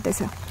ಬೆಳಿಬೇಕಾಗತ್ತೆ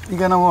ಸರ್?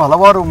 ಈಗ ನಾವು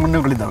ಹಲವಾರು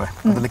ಮಣ್ಣುಗಳಿದ್ದಾವೆ.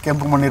 ಅದರಲ್ಲಿ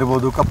ಕೆಂಪು ಮಣ್ಣು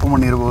ಇರ್ಬೋದು, ಕಪ್ಪು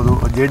ಮಣ್ಣು ಇರ್ಬೋದು,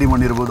 ಜೇಡಿ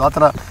ಮಣ್ಣು ಇರ್ಬೋದು, ಆ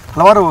ಥರ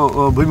ಹಲವಾರು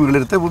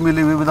ಭೂಮಿಗಳಿರುತ್ತೆ.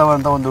 ಭೂಮಿಯಲ್ಲಿ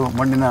ವಿವಿಧವಾದಂಥ ಒಂದು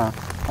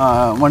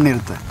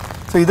ಮಣ್ಣಿರುತ್ತೆ.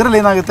 ಸೊ ಇದರಲ್ಲಿ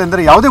ಏನಾಗುತ್ತೆ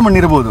ಅಂದರೆ ಯಾವುದೇ ಮಣ್ಣು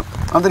ಇರ್ಬೋದು,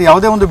 ಅಂದರೆ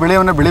ಯಾವುದೇ ಒಂದು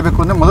ಬೆಳೆಯನ್ನು ಬೆಳಿಬೇಕು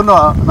ಅಂದರೆ ಮೊದಲು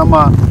ನಮ್ಮ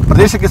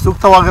ಪ್ರದೇಶಕ್ಕೆ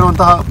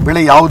ಸೂಕ್ತವಾಗಿರುವಂತಹ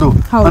ಬೆಳೆ ಯಾವುದು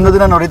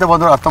ಅನ್ನೋದನ್ನ ನಾವು ರೈತ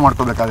ಬಾಂಧವರು ಅರ್ಥ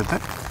ಮಾಡ್ಕೋಬೇಕಾಗುತ್ತೆ.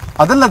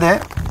 ಅದಲ್ಲದೆ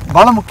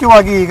ಬಹಳ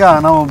ಮುಖ್ಯವಾಗಿ ಈಗ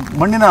ನಾವು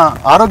ಮಣ್ಣಿನ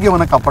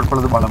ಆರೋಗ್ಯವನ್ನು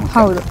ಕಾಪಾಡ್ಕೊಳ್ಳೋದು ಬಹಳ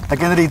ಮುಖ್ಯ.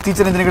 ಯಾಕೆಂದರೆ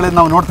ಇತ್ತೀಚಿನ ದಿನಗಳಲ್ಲಿ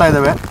ನಾವು ನೋಡ್ತಾ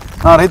ಇದ್ದೇವೆ,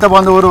 ರೈತ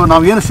ಬಾಂಧವರು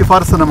ನಾವು ಏನು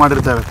ಶಿಫಾರಸನ್ನು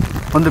ಮಾಡಿರ್ತೇವೆ,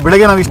 ಒಂದು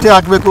ಬೆಳೆಗೆ ನಾವು ಇಷ್ಟೇ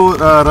ಹಾಕಬೇಕು,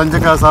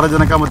 ರಂಜಕ,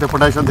 ಸಾರಜನಕ ಮತ್ತು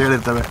ಪೊಟ್ಯಾಷ್ ಅಂತ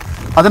ಹೇಳಿರ್ತೇವೆ.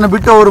 ಅದನ್ನು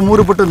ಬಿಟ್ಟು ಅವರು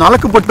 3 ಪಟ್ಟು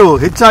 4 ಪಟ್ಟು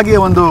ಹೆಚ್ಚಾಗಿ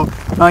ಒಂದು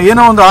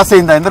ಏನೋ ಒಂದು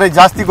ಆಸೆಯಿಂದ, ಅಂದರೆ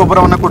ಜಾಸ್ತಿ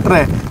ಗೊಬ್ಬರವನ್ನು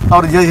ಕೊಟ್ಟರೆ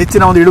ಅವರು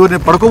ಹೆಚ್ಚಿನ ಒಂದು ಇಳುವರಿ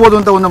ಪಡ್ಕೋಬೋದು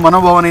ಅಂತ ಒಂದು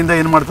ಮನೋಭಾವನೆಯಿಂದ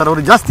ಏನು ಮಾಡ್ತಾರೆ,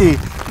 ಅವರು ಜಾಸ್ತಿ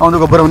ಒಂದು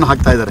ಗೊಬ್ಬರವನ್ನು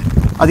ಹಾಕ್ತಾ ಇದ್ದಾರೆ.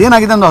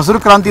 ಅದೇನಾಗಿದೆ ಒಂದು ಹಸಿರು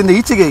ಕ್ರಾಂತಿಯಿಂದ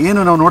ಈಚೆಗೆ ಏನು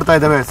ನಾವು ನೋಡ್ತಾ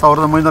ಇದ್ದೇವೆ,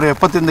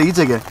 1970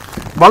 ಈಚೆಗೆ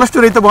ಬಹಳಷ್ಟು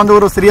ರೈತ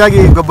ಬಾಂಧವರು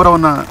ಸರಿಯಾಗಿ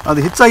ಗೊಬ್ಬರವನ್ನು ಅದು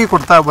ಹೆಚ್ಚಾಗಿ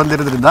ಕೊಡ್ತಾ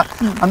ಬಂದಿರೋದ್ರಿಂದ,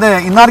 ಅಂದರೆ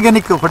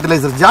ಇನ್ಆರ್ಗ್ಯಾನಿಕ್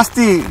ಫರ್ಟಿಲೈಸರ್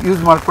ಜಾಸ್ತಿ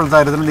ಯೂಸ್ ಮಾಡ್ಕೊಳ್ತಾ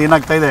ಇರೋದ್ರಿಂದ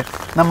ಏನಾಗ್ತಾ ಇದೆ,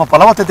 ನಮ್ಮ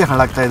ಫಲವತ್ತತೆ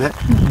ಹಾಳಾಗ್ತಾ ಇದೆ,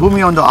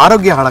 ಭೂಮಿಯ ಒಂದು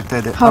ಆರೋಗ್ಯ ಹಾಳಾಗ್ತಾ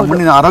ಇದೆ,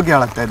 ಮಣ್ಣಿನ ಆರೋಗ್ಯ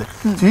ಹಾಳಾಗ್ತಾ ಇದೆ.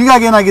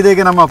 ಹೀಗಾಗಿ ಏನಾಗಿದೆ,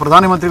 ಈಗ ನಮ್ಮ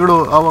ಪ್ರಧಾನಮಂತ್ರಿಗಳು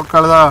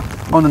ಕಳೆದ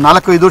ಒಂದು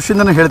 4-5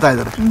 ವರ್ಷದಿಂದನೂ ಹೇಳ್ತಾ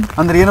ಇದ್ದಾರೆ,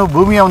 ಅಂದ್ರೆ ಏನು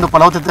ಭೂಮಿಯ ಒಂದು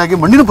ಫಲವತ್ತತೆಯಾಗಿ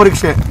ಮಣ್ಣಿನ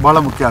ಪರೀಕ್ಷೆ ಬಹಳ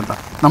ಮುಖ್ಯ ಅಂತ.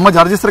 ನಮ್ಮ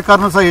ರಾಜ್ಯ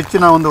ಸರ್ಕಾರನೂ ಸಹ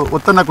ಹೆಚ್ಚಿನ ಒಂದು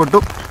ಒತ್ತನ್ನು ಕೊಟ್ಟು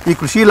ಈ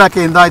ಕೃಷಿ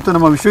ಇಲಾಖೆಯಿಂದ ಆಯಿತು,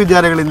 ನಮ್ಮ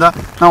ವಿಶ್ವವಿದ್ಯಾಲಯಗಳಿಂದ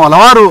ನಾವು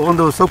ಹಲವಾರು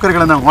ಒಂದು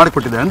ಸೌಕರ್ಯಗಳನ್ನು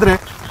ಮಾಡಿಕೊಟ್ಟಿದೆ. ಅಂದರೆ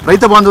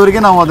ರೈತ ಬಾಂಧವರಿಗೆ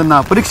ನಾವು ಅದನ್ನು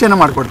ಪರೀಕ್ಷೆಯನ್ನು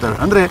ಮಾಡಿಕೊಡ್ತೇವೆ.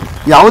 ಅಂದರೆ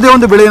ಯಾವುದೇ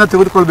ಒಂದು ಬೆಳೆಯನ್ನು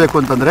ತೆಗೆದುಕೊಳ್ಬೇಕು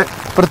ಅಂತಂದರೆ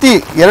ಪ್ರತಿ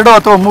 2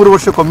 ಅಥವಾ 3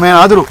 ವರ್ಷಕ್ಕೊಮ್ಮೆ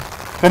ಆದರೂ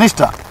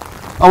ಕನಿಷ್ಠ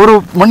ಅವರು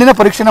ಮಣ್ಣಿನ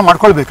ಪರೀಕ್ಷೆನ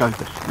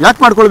ಮಾಡ್ಕೊಳ್ಬೇಕಾಗುತ್ತೆ. ಯಾಕೆ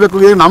ಮಾಡ್ಕೊಳ್ಬೇಕು?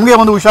 ಈಗ ನಮಗೆ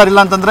ಒಂದು ಹುಷಾರಿಲ್ಲ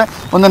ಅಂತಂದರೆ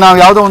ನಾವು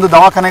ಯಾವುದೋ ಒಂದು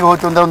ದವಾಖಾನೆಗೆ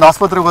ಹೋಗ್ತೀವಿ ಅಂದರೆ, ಒಂದು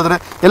ಆಸ್ಪತ್ರೆಗೆ ಹೋದರೆ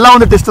ಎಲ್ಲ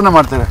ಒಂದು ಟೆಸ್ಟನ್ನು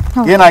ಮಾಡ್ತೇವೆ,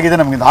 ಏನಾಗಿದೆ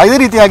ನಮಗೆ. ಅದೇ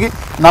ರೀತಿಯಾಗಿ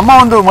ನಮ್ಮ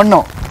ಒಂದು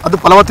ಮಣ್ಣು ಅದು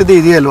ಫಲವತ್ತತೆ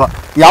ಇದೆಯಲ್ವಾ,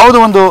 ಯಾವುದು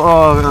ಒಂದು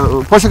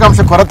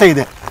ಪೋಷಕಾಂಶ ಕೊರತೆ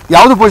ಇದೆ,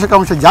 ಯಾವುದು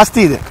ಪೋಷಕಾಂಶ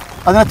ಜಾಸ್ತಿ ಇದೆ,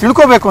 ಅದನ್ನ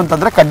ತಿಳ್ಕೋಬೇಕು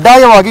ಅಂತಂದ್ರೆ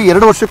ಕಡ್ಡಾಯವಾಗಿ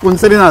 2 ವರ್ಷಕ್ಕೆ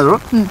ಒಂದ್ಸರಿನಾದ್ರೂ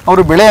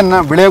ಅವರು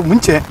ಬೆಳೆಯ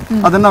ಮುಂಚೆ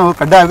ಅದನ್ನ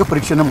ಕಡ್ಡಾಯವಾಗಿ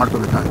ಪರೀಕ್ಷೆಯನ್ನು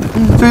ಮಾಡ್ಕೋಬೇಕಾಗುತ್ತೆ.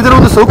 ಸೊ ಇದರ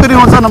ಒಂದು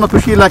ಸೌಕರ್ಯವನ್ನು ಸಹ ನಮ್ಮ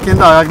ಕೃಷಿ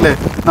ಇಲಾಖೆಯಿಂದ ಆಗಲೇ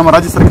ನಮ್ಮ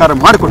ರಾಜ್ಯ ಸರ್ಕಾರ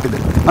ಮಾಡಿಕೊಟ್ಟಿದೆ.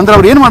 ಅಂದ್ರೆ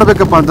ಅವ್ರು ಏನ್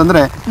ಮಾಡ್ಬೇಕಪ್ಪ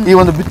ಅಂತಂದ್ರೆ, ಈ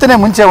ಒಂದು ಬಿತ್ತನೆ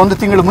ಮುಂಚೆ 1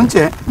 ತಿಂಗಳು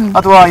ಮುಂಚೆ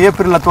ಅಥವಾ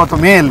ಏಪ್ರಿಲ್ ಅಥವಾ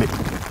ಮೇಯಲ್ಲಿ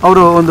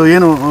ಅವರು ಒಂದು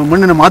ಏನು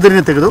ಮಣ್ಣಿನ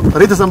ಮಾದರಿನ ತೆಗೆದು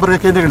ರೈತ ಸಂಪರ್ಕ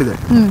ಕೇಂದ್ರಗಳಿದೆ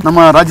ನಮ್ಮ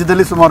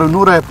ರಾಜ್ಯದಲ್ಲಿ, ಸುಮಾರು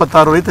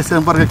 176 ರೈತ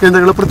ಸಂಪರ್ಕ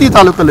ಕೇಂದ್ರಗಳು ಪ್ರತಿ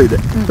ತಾಲೂಕಲ್ಲೂ ಇದೆ.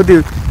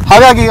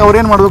 ಹಾಗಾಗಿ ಅವ್ರು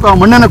ಏನ್ ಮಾಡ್ಬೇಕು, ಆ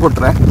ಮಣ್ಣನ್ನು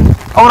ಕೊಟ್ಟರೆ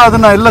ಅವರು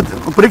ಅದನ್ನ ಎಲ್ಲ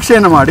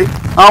ಪರೀಕ್ಷೆಯನ್ನು ಮಾಡಿ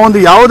ಆ ಒಂದು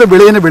ಯಾವುದೇ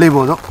ಬೆಳೆಯನ್ನು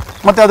ಬೆಳಿಬೋದು,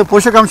 ಮತ್ತೆ ಅದು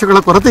ಪೋಷಕಾಂಶಗಳ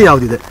ಕೊರತೆ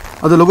ಯಾವುದಿದೆ,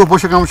 ಅದು ಲಘು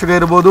ಪೋಷಕಾಂಶ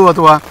ಇರ್ಬೋದು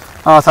ಅಥವಾ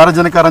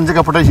ಸಾರಜನಕ, ರಂಜಕ,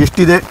 ಪೊಟ್ಯಾಷ್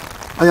ಎಷ್ಟಿದೆ,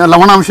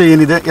 ಲವಣಾಂಶ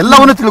ಏನಿದೆ,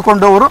 ಎಲ್ಲವನ್ನು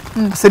ತಿಳ್ಕೊಂಡು ಅವರು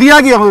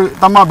ಸರಿಯಾಗಿ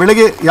ತಮ್ಮ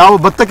ಬೆಳೆಗೆ ಯಾವ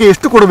ಭತ್ತಕ್ಕೆ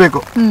ಎಷ್ಟು ಕೊಡಬೇಕು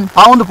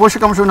ಆ ಒಂದು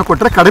ಪೋಷಕಾಂಶವನ್ನು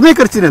ಕೊಟ್ಟರೆ ಕಡಿಮೆ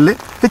ಖರ್ಚಿನಲ್ಲಿ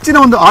ಹೆಚ್ಚಿನ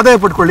ಒಂದು ಆದಾಯ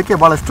ಪಡ್ಕೊಳ್ಳಿಕ್ಕೆ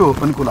ಬಹಳಷ್ಟು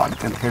ಅನುಕೂಲ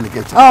ಆಗುತ್ತೆ ಅಂತ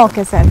ಹೇಳಿಕೆ.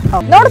 ಓಕೆ ಸರ್,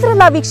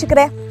 ನೋಡಿದ್ರಲ್ಲ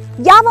ವೀಕ್ಷಕರೇ,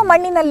 ಯಾವ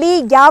ಮಣ್ಣಿನಲ್ಲಿ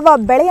ಯಾವ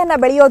ಬೆಳೆಯನ್ನ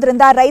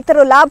ಬೆಳೆಯೋದ್ರಿಂದ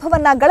ರೈತರು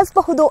ಲಾಭವನ್ನ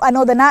ಗಳಿಸಬಹುದು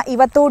ಅನ್ನೋದನ್ನ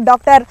ಇವತ್ತು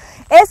ಡಾಕ್ಟರ್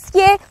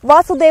ಎಸ್.ಎ.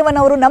 ವಾಸುದೇವನ್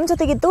ಅವರು ನಮ್ಮ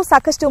ಜೊತೆಗಿದ್ದು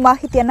ಸಾಕಷ್ಟು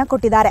ಮಾಹಿತಿಯನ್ನ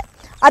ಕೊಟ್ಟಿದ್ದಾರೆ.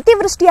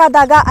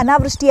 ಅತಿವೃಷ್ಟಿಯಾದಾಗ,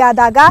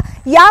 ಅನಾವೃಷ್ಟಿಯಾದಾಗ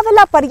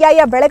ಯಾವೆಲ್ಲ ಪರ್ಯಾಯ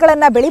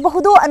ಬೆಳೆಗಳನ್ನ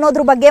ಬೆಳಿಬಹುದು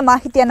ಅನ್ನೋದ್ರ ಬಗ್ಗೆ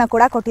ಮಾಹಿತಿಯನ್ನ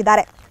ಕೂಡ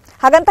ಕೊಟ್ಟಿದ್ದಾರೆ.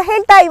 ಹಾಗಂತ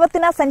ಹೇಳ್ತಾ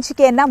ಇವತ್ತಿನ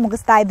ಸಂಚಿಕೆಯನ್ನ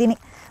ಮುಗಿಸ್ತಾ ಇದ್ದೀನಿ.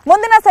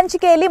 ಮುಂದಿನ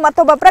ಸಂಚಿಕೆಯಲ್ಲಿ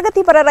ಮತ್ತೊಬ್ಬ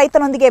ಪ್ರಗತಿಪರ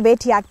ರೈತನೊಂದಿಗೆ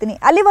ಭೇಟಿಯಾಗ್ತೀನಿ.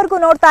 ಅಲ್ಲಿವರೆಗೂ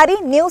ನೋಡ್ತಾ ಇರಿ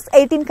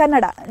News18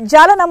 ಕನ್ನಡ.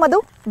 ಜಾಲ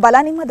ನಮ್ಮದು, ಬಲ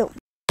ನಿಮ್ಮದು.